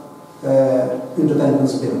Malta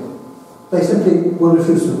independence bill. They simply will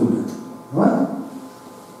refuse to do that. Right?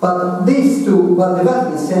 But these two, but the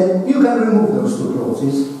Vatican said, you can remove those two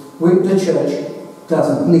clauses, which the Church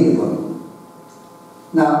doesn't need one.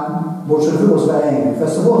 Now, Borg was very angry.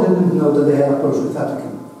 First of all, he didn't know that they had approached the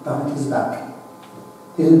Vatican behind his back.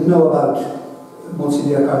 He didn't know about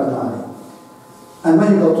Monsignor Cardinale. And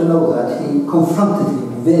when he got to know that, he confronted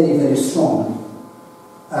him very, very strongly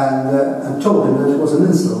and told him that it was an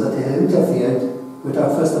insult that he had interfered with our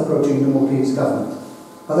first approaching the Maltese government.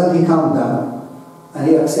 But then he calmed down and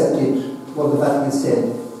he accepted what the Vatican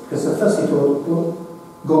said, because at first he thought, well,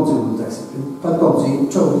 Gonzi wouldn't accept it, but Gonzi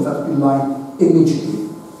chose the Vatican line immediately.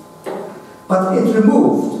 But it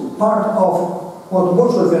removed part of what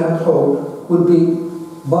Borg had hoped would be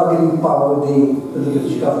bargaining power with the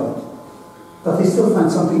British government. But they still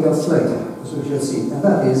find something else later, as we shall see, and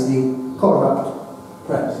that is the corrupt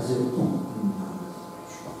practices.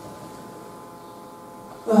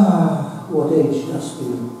 What age does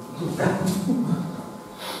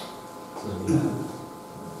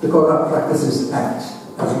the Corrupt Practices Act,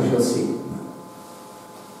 as we shall see.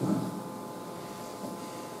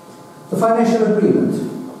 The financial agreement.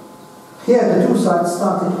 Here the two sides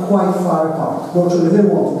started quite far apart. Olivier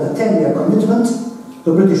wanted a 10-year commitment.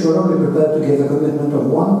 The British were only prepared to give a commitment of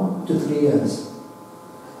 1 to 3 years.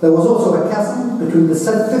 There was also a chasm between the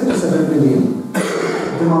 57 million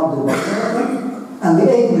demanded by America and the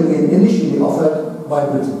 8 million initially offered by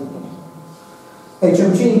Britain.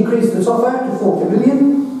 HMG increased its offer to 40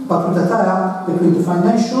 million, but with a tie-up between the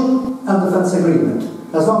financial and defence agreement.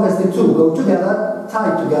 As long as the two go together,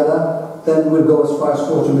 tied together, then we'll go as far as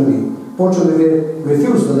 40 million. Olivier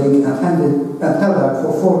refused the link and held out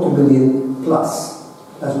for 40 million plus,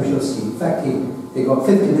 as we shall see. In fact, he got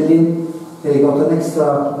 50 million, he got an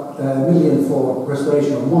extra million for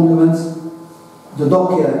restoration of monuments. The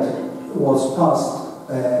dockyard was passed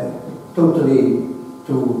totally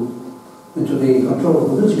into the control of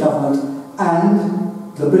the British government, and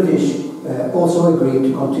the British also agreed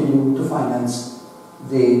to continue to finance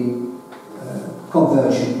the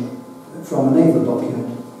conversion from a naval dockyard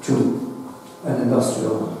to an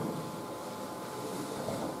industrial one.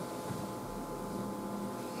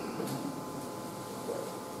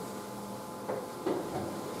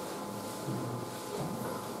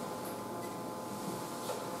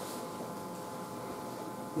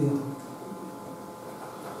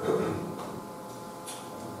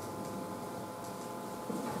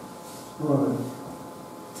 The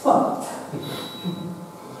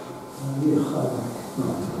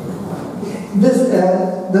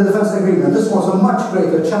defence agreement, this was a much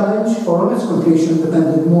greater challenge, for on its completion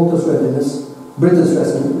depended Malta's readiness, Britain's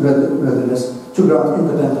readiness to grant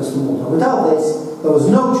independence to Malta. Without this, there was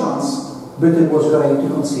no chance Britain was going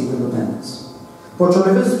to concede independence. But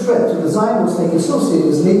Oliver's threat to design was taken so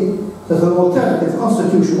seriously that an alternative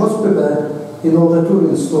constitution was prepared in order to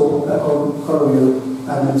reinstall a colonial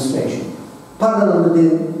administration. Parallel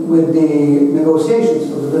with the negotiations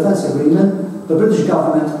for the defence agreement, the British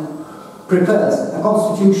government prepares a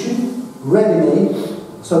constitution ready-made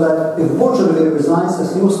so that if Olivier resigns,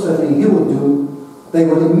 as he was threatening he would do, they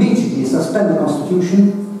would immediately suspend the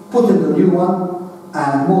constitution, put in the new one,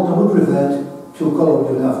 and Malta would revert to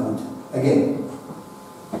colonial government again.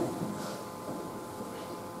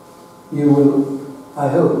 You will, I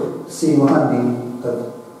hope, see what I mean,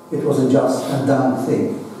 that it wasn't just a done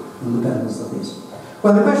thing, independence that is.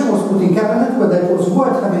 When the question was put in cabinet whether it was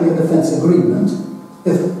worth having a defence agreement,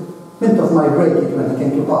 if Mintoff might break it when he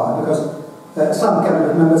came to power, because some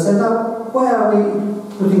cabinet members said, now, why are we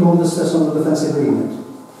putting all this stress on the defence agreement?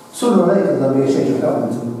 Sooner or later there'll be a change of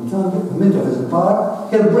government. If Mintoff is in power,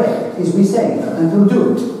 he'll break it. He's been saying that, and he'll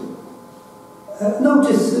do it.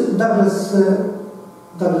 Notice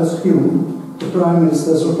Douglas Hume, the Prime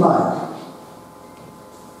Minister's reply.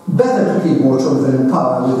 Better to keep Borg in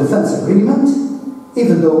power with defence agreement,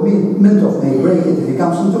 even though Mintoff may break it if he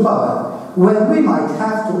comes into power, when we might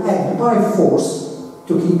have to act by force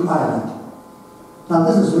to keep Ireland. Now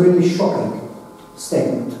this is a really shocking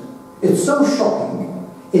statement. It's so shocking,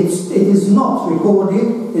 it is not recorded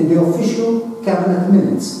in the official cabinet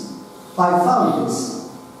minutes. I found this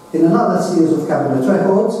in another series of cabinet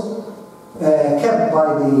records kept by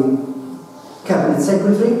the cabinet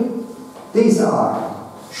secretary. These are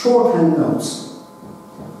shorthand notes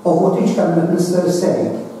of what each cabinet minister is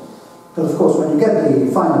saying. But of course, when you get the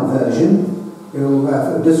final version, you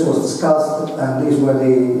have, this was discussed and these were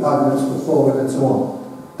the arguments put forward and so on.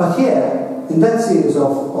 But here, in that series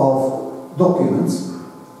of documents,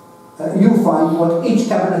 you find what each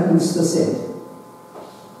cabinet minister said.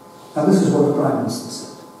 And this is what the Prime Minister said.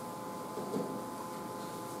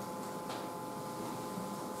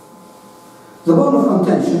 The bone of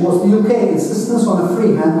contention was the UK insistence on a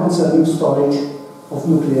free hand concerning storage of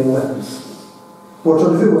nuclear weapons. What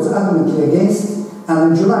Olivier was adamantly against,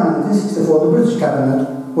 and in July 1964 the British cabinet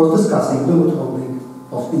was discussing the withholding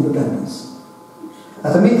of independence.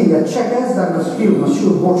 At a meeting at Chequers, Douglas Hume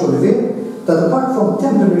assured Olivier that apart from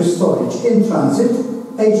temporary storage in transit,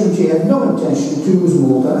 HMG had no intention to use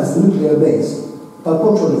Malta as the nuclear base, but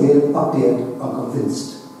Olivier appeared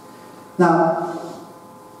unconvinced. Now,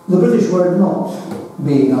 the British were not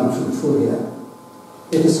being untruthful here.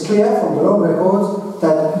 It is clear from their own records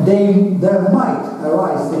that there might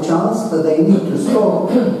arise the chance that they need to store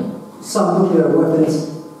some nuclear weapons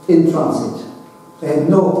in transit. They had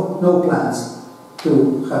no plans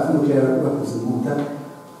to have nuclear weapons in Malta.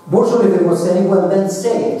 Olivier was saying, well then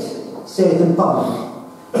say it in public.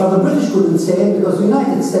 But the British couldn't say it because the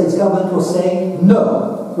United States government was saying,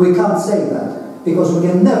 no, we can't say that, because we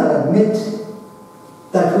can never admit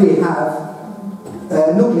that we have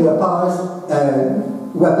nuclear powers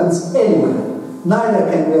weapons anywhere.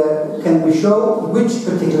 Neither can we show which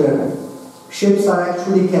particular ships are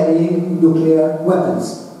actually carrying nuclear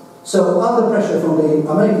weapons. So under pressure from the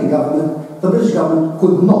American government, the British government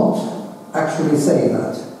could not actually say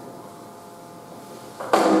that.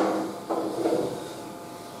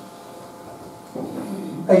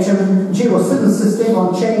 HMG was still insisting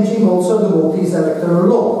on changing also the Maltese electoral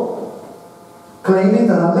law, claiming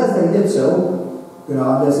that unless they did so,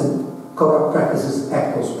 unless a Corrupt Practices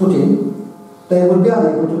Act was put in, they would be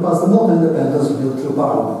unable to pass the Malta Independence Bill through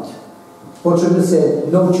Parliament. Fortunately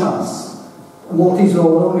said, no chance. A Maltese law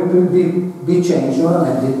will only be changed or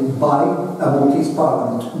amended by a Maltese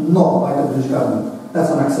Parliament, not by the British government.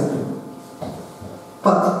 That's unacceptable.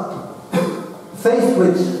 But faced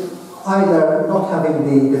with either not having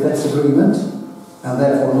the defence agreement and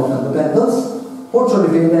therefore not independence,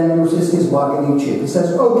 Olivier then uses his bargaining chip. He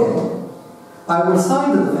says, okay, I will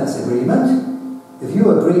sign the defence agreement if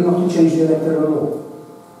you agree not to change the electoral law.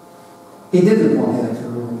 He didn't want the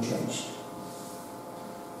electoral law changed.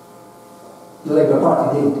 The Labour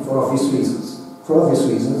Party did, for obvious reasons. For obvious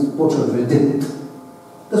reasons, Olivier didn't.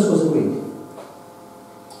 This was agreed.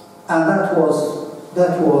 And that was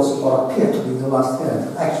or appeared to be the last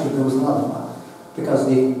head. Actually, there was another one, because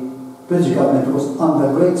the British government was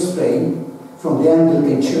under great strain from the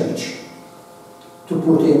Anglican Church to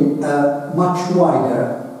put in a much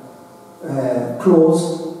wider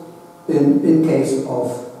clause in case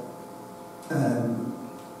of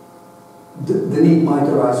the need might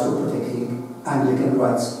arise for protecting Anglican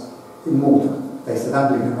rights in Malta. They said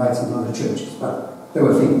Anglican rights in other churches, but they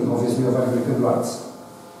were thinking obviously of Anglican rights.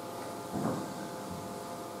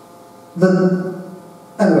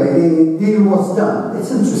 Anyway, the deal was done.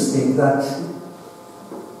 It's interesting that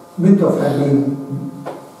Mintoff had been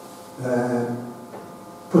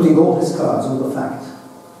putting all his cards on the fact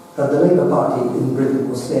that the Labour Party in Britain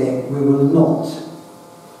was saying we will not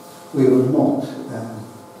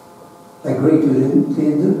agree to the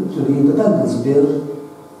Independence Bill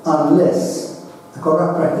unless the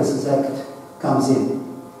Corrupt Practices Act comes in.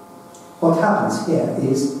 What happens here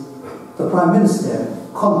is the Prime Minister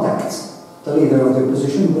contacts the leader of the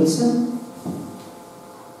opposition, Wilson,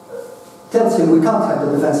 tells him we can't have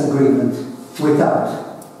the defence agreement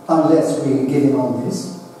unless we give in on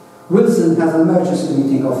this. Wilson has an emergency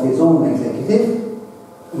meeting of his own executive,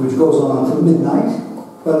 which goes on until midnight,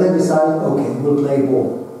 but they decide, okay, we'll play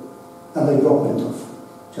ball. And they drop Mintoff,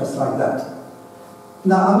 just like that.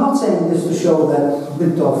 Now, I'm not saying this to show that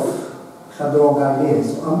Mintoff had the wrong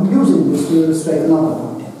ideas. I'm using this to illustrate another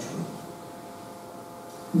point, actually.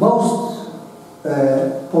 Most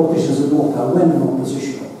politicians in Malta, when in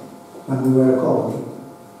opposition, when we were a colony,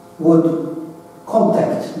 would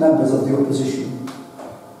contact members of the opposition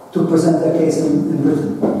to present their case in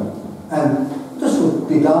Britain. And this would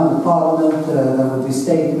be done in Parliament, there would be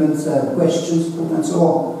statements, questions, and so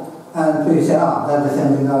on. And we say, they're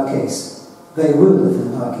defending our case. They will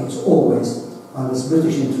defend our case, always, unless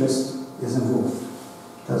British interest is involved.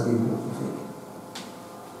 That's the important thing.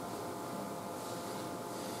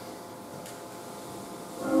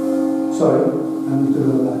 Sorry, I need to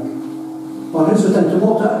go back. On his return to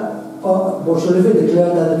Malta, Olivier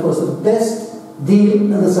declared that it was the best deal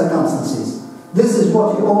in the circumstances. This is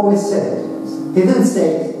what he always said. He didn't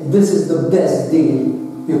say, this is the best deal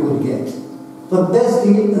you could get. The best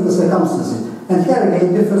deal in the circumstances. And here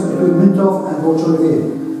again, difference between Mintoff and Olivier.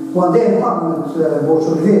 One day in Parliament,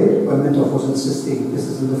 Olivier, when Mintoff was insisting, this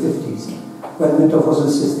is in the 50s, when Mintoff was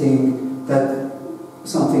insisting that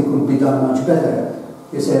something could be done much better,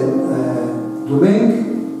 he said, Domingue,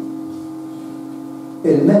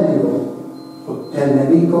 il meglio è il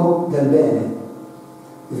nemico del bene.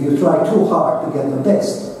 If you try too hard to get the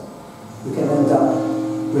best, you can end up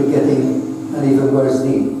with getting an even worse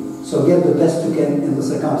deal. So get the best you can in the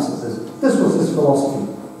circumstances. This was his philosophy.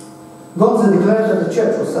 Gonzi declared that the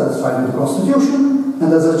church was satisfied with the constitution,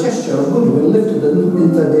 and as a gesture of goodwill lifted the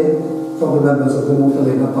interdé from the members of the Malta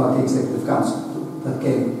Labour Party Executive Council that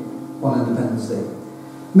came on Independence Day.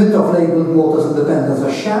 Mintoff labelled Malta's independence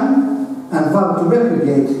a sham and vowed to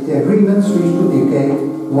repudiate the agreements reached with the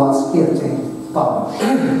UK once he attained power.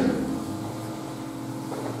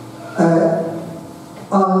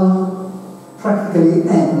 I'll practically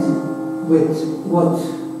end with what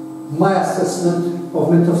my assessment of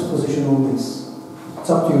Mintoff's position on this. It's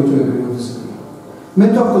up to you to agree or disagree.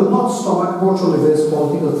 Mintoff could not stomach Olivier's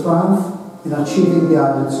political triumph in achieving the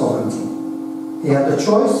island's sovereignty. He had the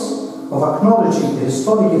choice of acknowledging the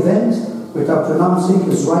historic event without renouncing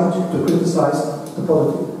his right to criticize the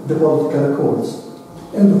political accords.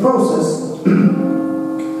 In the process,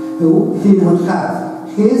 he would have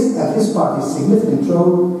his and his party's significant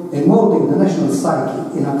role in molding the national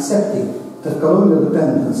psyche, in accepting that colonial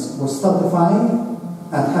independence was stultifying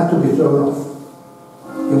and had to be thrown off.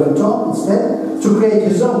 He went on, instead, to create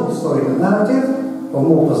his own historical narrative of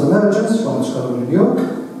Malta's emergence from its colonial yoke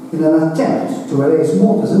in an attempt to erase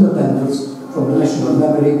Malta's independence from the national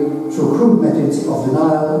memory through crude methods of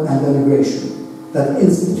denial and denigration that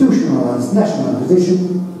institutionalized national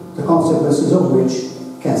division, the consequences of which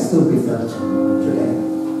can still be felt today.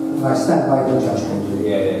 I stand by the judgment,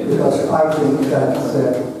 because I think that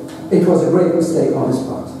it was a great mistake on his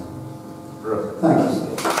part. Thank you.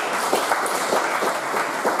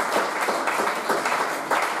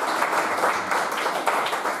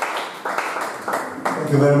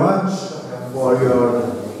 Thank you very much for your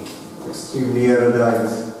extremely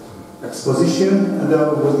erudite exposition, and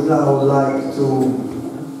I would now like to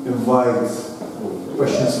invite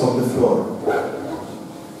questions from the floor.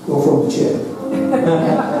 Or from the chair.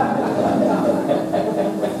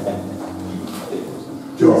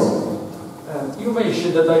 Joe. You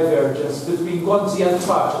mentioned the divergence between Gonzi and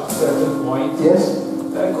Fudge at a certain point. Yes?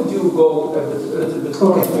 Could you go a little bit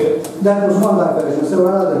more into it? That was one divergence. There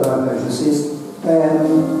were other divergences.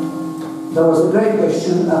 There was a great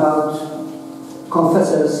question about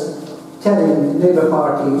confessors telling Labour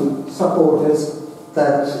Party supporters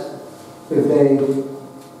that if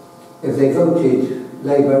they voted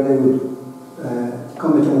Labour, they would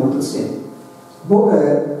commit a mortal sin.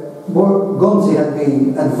 Gonzi had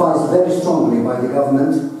been advised very strongly by the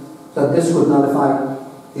government that this would nullify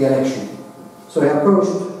the election. So he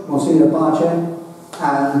approached Monsignor Pace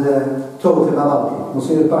and told him about it.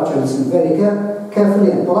 Monsignor Pace listened very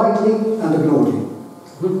carefully and politely and ignored him.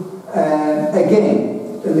 Again,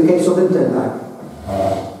 in the case of interdict,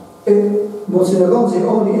 Monsignor Gonzi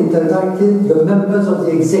only interdicted the members of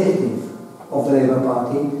the executive of the Labour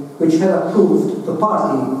Party, which had approved the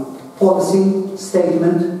party policy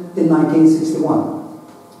statement in 1961.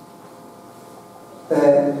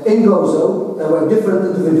 In Gozo, there were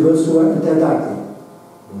different individuals who were interdicted.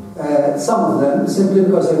 Some of them simply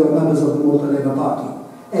because they were members of the Malta Labour Party.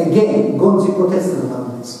 Again, Gonzi protested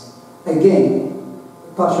about this. Again,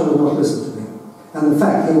 Pasha would not listen to him. And in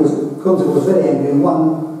fact, Gonzi was very angry. In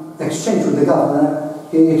one exchange with the governor,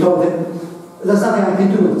 he told him, "There's nothing I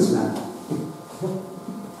can do with this man."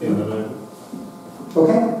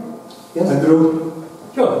 Okay? Yes? Andrew?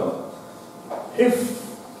 Sure. If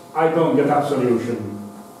I don't get absolution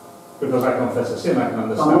because I confess a sin, I can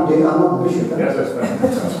understand. I'm not bishop. Yes, that's fair.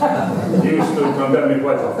 You used to condemn me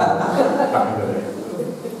quite often back in the day.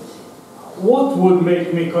 What would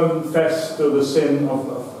make me confess to the sin of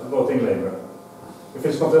voting Labour? If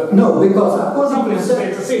it's not a... No, because according to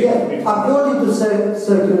circular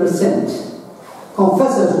assent,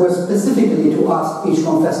 confessors were specifically to ask each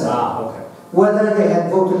confessor whether they had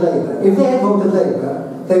voted Labour. If they had voted Labour,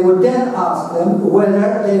 they would then ask them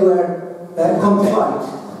whether they were contrite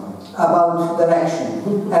about their action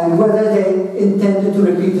and whether they intended to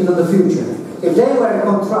repeat it in the future. If they were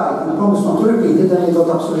contrite and promised not to repeat it, then they got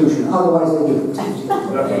absolution. Otherwise, they didn't.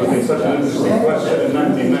 That would be such an interesting question in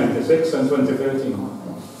 1996 and 2013.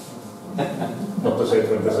 Not to say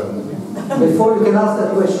 2017. Before you can ask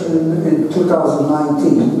that question in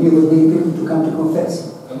 2019, you will need people to come to confess.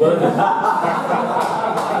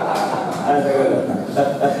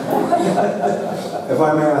 If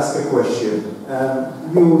I may ask a question,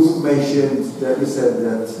 you mentioned that you said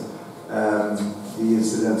that the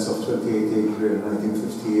incidents of 28 April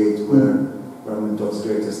 1958 were Mintoff's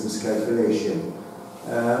greatest miscalculation.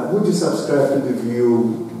 Would you subscribe to the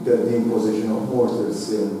view that the imposition of mortal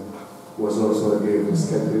sin was also a grave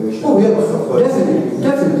miscalculation? Oh yes,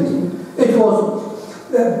 definitely. It was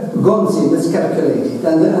Gonzi miscalculated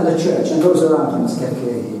and the church and those around him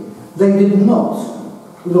miscalculated. They did not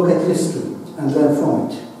look at history and learn from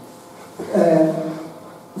it.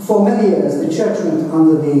 For many years, the church went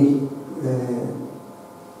under the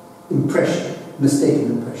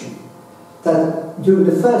mistaken impression, that during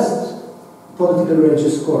the first political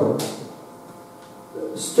religious quarrel,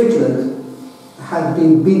 Strickland had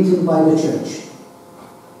been beaten by the church,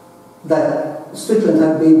 that Strickland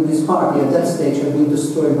had been, his party at that stage had been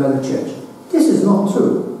destroyed by the church. This is not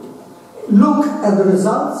true. Look at the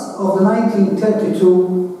results of the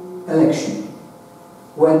 1932 election,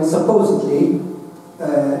 when supposedly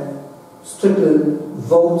Strickland's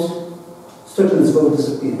vote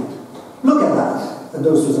disappeared. Look at that, at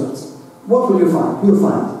those results. What will you find? You'll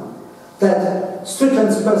find that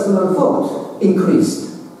Strickland's personal vote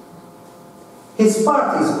increased. His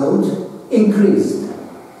party's vote increased.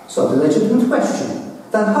 So the legitimate question,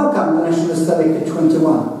 then how come the Nationalists elected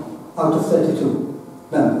 21 out of 32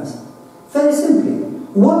 members? Very simply,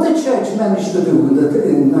 what the church managed to do in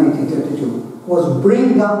 1932 was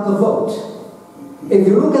bring down the vote. If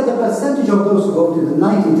you look at the percentage of those who voted in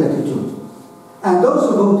 1932 and those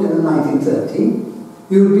who voted in 1930,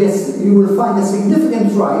 you will find a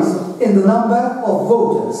significant rise in the number of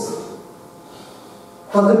voters.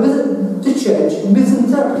 But the church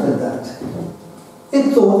misinterpreted that.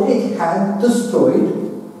 It thought it had destroyed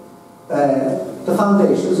the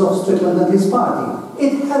foundations of Strickland and his party.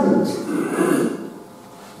 It hadn't.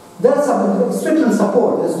 Strickland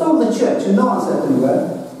supporters told the church in no uncertain word,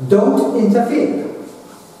 don't interfere.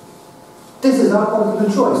 This is our political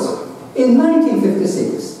choice. In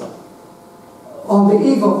 1956, on the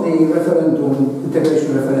eve of the referendum,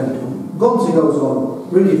 integration referendum, Gonzi goes on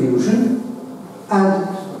rediffusion and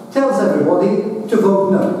tells everybody to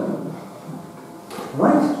vote no.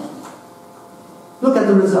 Right? Look at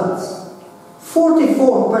the results.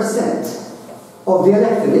 44% of the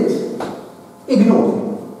electorate ignored him.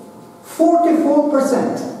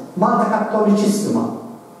 44%. Malta Cattolicissima.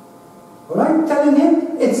 Alright? Telling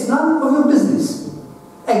him it's none of your business.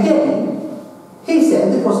 Again, he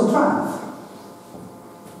said it was a triumph.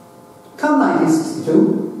 Come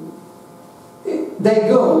 1962, they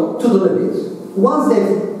go to the limit. Once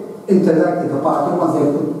they've interdicted the party, once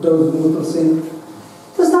they've put those mortals in,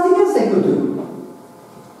 there's nothing else they could do.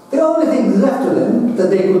 The only thing left to them that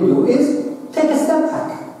they could do is take a step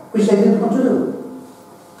back, which they didn't want to do,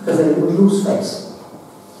 because they would lose face.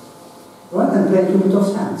 entered into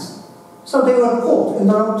Mintoff's hands. So they were caught in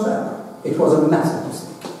their own trap. It was a massive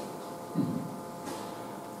mistake.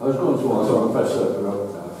 I was going to ask Professor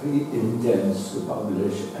Pirotta if he intends to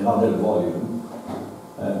publish another volume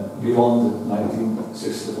beyond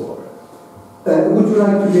 1964. Would you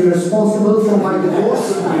like to be responsible for my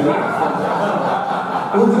divorce?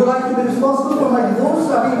 Would you like to be responsible for my divorce?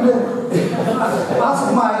 I mean,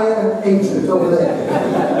 ask my agent over there.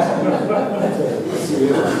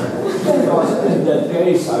 In that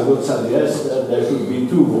case, I would suggest that there should be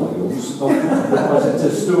 2 volumes, because it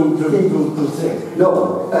is too thick. No,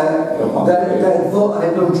 I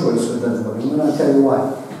had no choice with that volume, and I'll tell you why.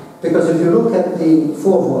 Because if you look at the 4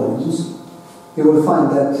 volumes, you will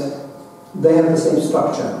find that they have the same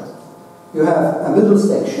structure. You have a middle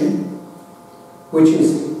section, which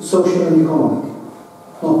is social and economic,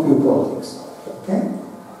 not pure politics. Okay?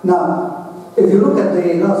 Now, if you look at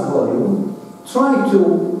the last volume, try to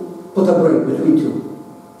put a break between 2,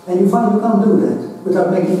 and you find you can't do that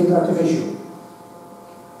without making it artificial.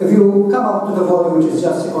 If you come up to the volume which is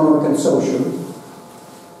just economic and social,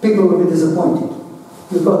 people will be disappointed.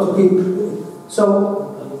 You've got to keep. So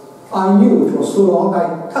I knew it was too long.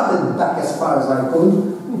 I cut it back as far as I could.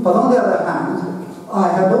 But on the other hand, I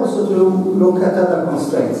had also to look at other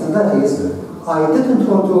constraints, and that is, I didn't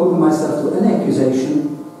want to open myself to an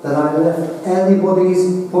accusation that I left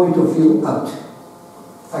anybody's point of view out.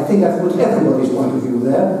 I think I've put everybody's point of view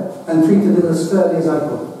there and treated it as fairly as I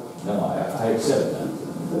could. No, I accept that.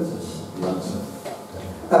 That is the answer.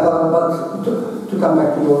 But to come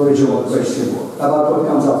back to your original question about what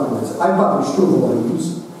comes afterwards, I published 2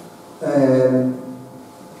 volumes.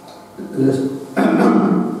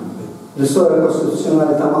 L-istoria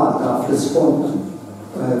kostituzzjonali ta' Malta fl-isfond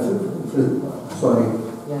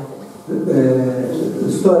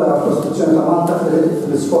l-istoria kostituzzjonali ta' Malta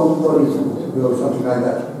fl-isfond politiku, or something like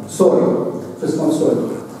that. Storico, fl-isfond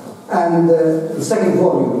storico. And the second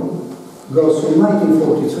volume goes from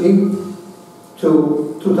 1943 to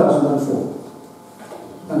 2004.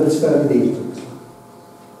 And it's fairly detailed.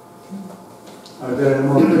 Are there any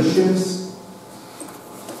more questions?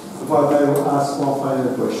 But I will ask one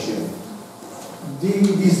final question.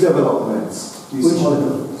 These developments,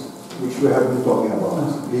 which we have been talking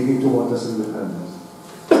about, leading to Malta's independence,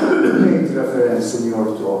 you made reference in your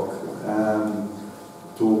talk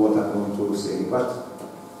to what I'm going to say, but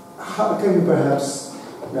how can you perhaps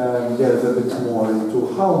delve a bit more into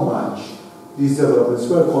how much these developments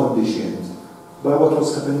were conditioned by what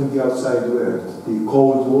was happening in the outside world? The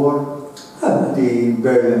Cold War, the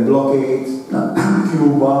Berlin blockade,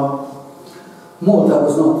 Cuba. Malta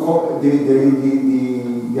was not.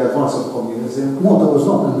 The advance of communism. Malta was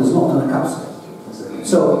not, and is not in a capsule.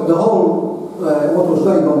 So the whole, what was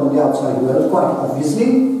going on in the outside world, quite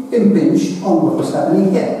obviously, impinged on what was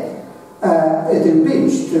happening here. It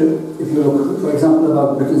impinged, if you look, for example,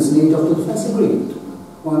 about Britain's need of the defence agreement.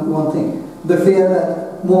 One thing. The fear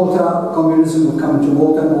that Malta, communism would come into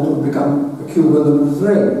Malta, and Malta would become a Cuba of the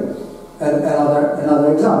Mediterranean.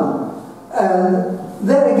 Another example. And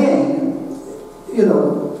there again, you know,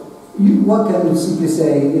 one can simply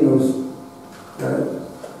say, you know,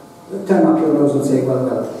 turn up your nose and say,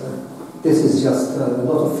 well, this is just a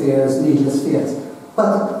lot of fears, needless fears.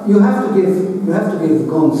 But you have to give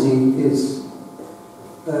Gonzi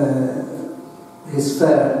his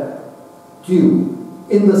fair due,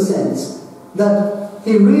 in the sense that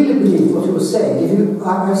he really believed what he was saying.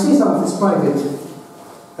 I've seen some of his private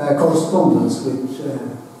correspondence with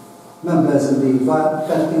members in the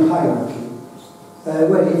Vatican hierarchy,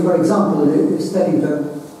 where he, for example, is telling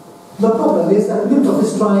them the problem is that Mintoff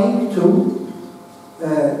is trying to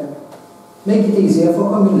make it easier for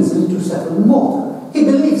communism to settle in Malta. He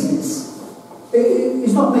believes this.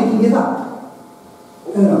 He's not making it up.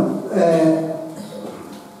 You know,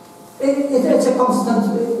 it's a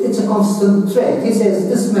constant trait. He says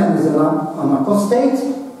this man is an apostate.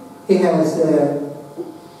 He has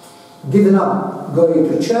given up going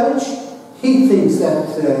to church. He thinks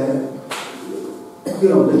that you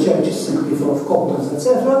know, the church is simply full of cobblers,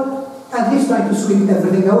 etc. And he's trying to sweep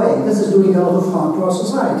everything away. This is doing a lot of harm to our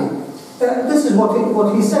society. This is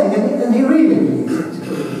what he's saying, and he really believes it.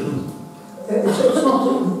 It's not,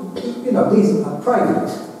 you know, these are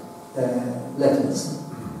private letters.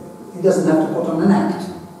 He doesn't have to put on an act.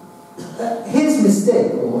 His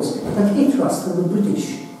mistake was that he trusted the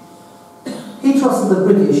British. He trusted the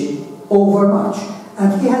British over much.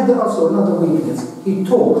 And he had also another weakness. He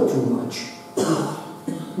talked too much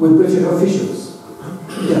with British officials.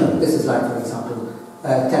 You know, this is like, for example,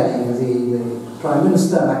 telling the Prime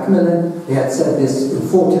Minister, Macmillan, he had said this in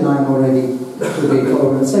 '49 already to the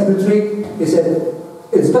Foreign Secretary. He said,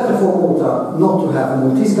 it's better for Malta not to have a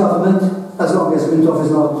Maltese government as long as Mintoff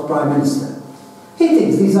is not Prime Minister. He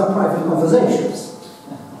thinks these are private conversations.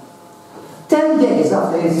 10 days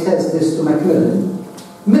after he says this to Macmillan,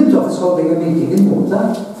 Mintoff is holding a meeting in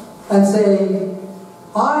Malta and saying,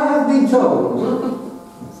 I have been told,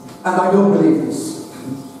 and I don't believe this,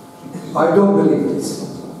 I don't believe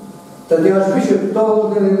this, that the Archbishop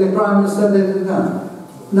told the Prime Minister that, no.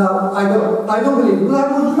 Now, I don't believe it, but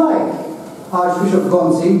I would like Archbishop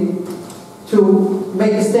Gonzi to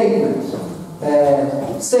make a statement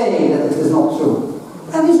saying that it is not true.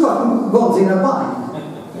 And he's got Gonzi in a bind.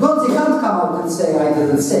 Gonzi can't come out and say, I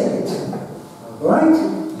didn't say it.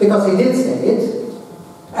 Right? Because he did say it,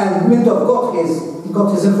 and Mintoff got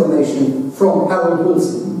his information from Harold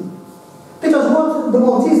Wilson. Because what the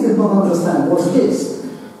Maltese did not understand was this,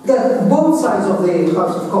 that both sides of the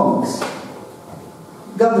House of Commons,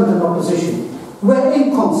 government and opposition, were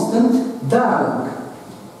in constant dialogue.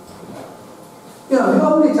 You know, the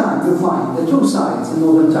only time you find the two sides in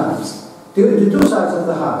modern times, the two sides of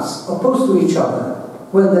the House opposed to each other,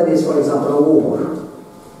 when there is, for example, a war,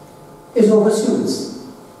 is over Suez.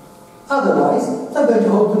 Otherwise, they're going to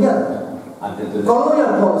hold together.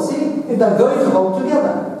 Colonial policy, they're going to hold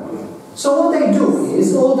together. So what they do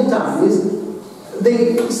is, all the time, is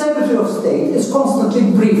the Secretary of State is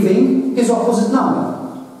constantly briefing his opposite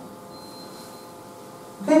number.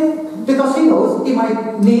 Okay? Because he knows he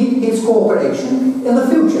might need his cooperation in the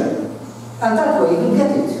future. And that way he'll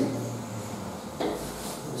get it.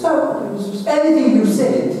 So, anything you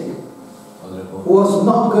said was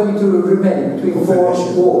not going to remain between four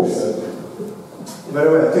wars. Very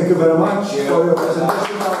well. Thank you very much for your presentation.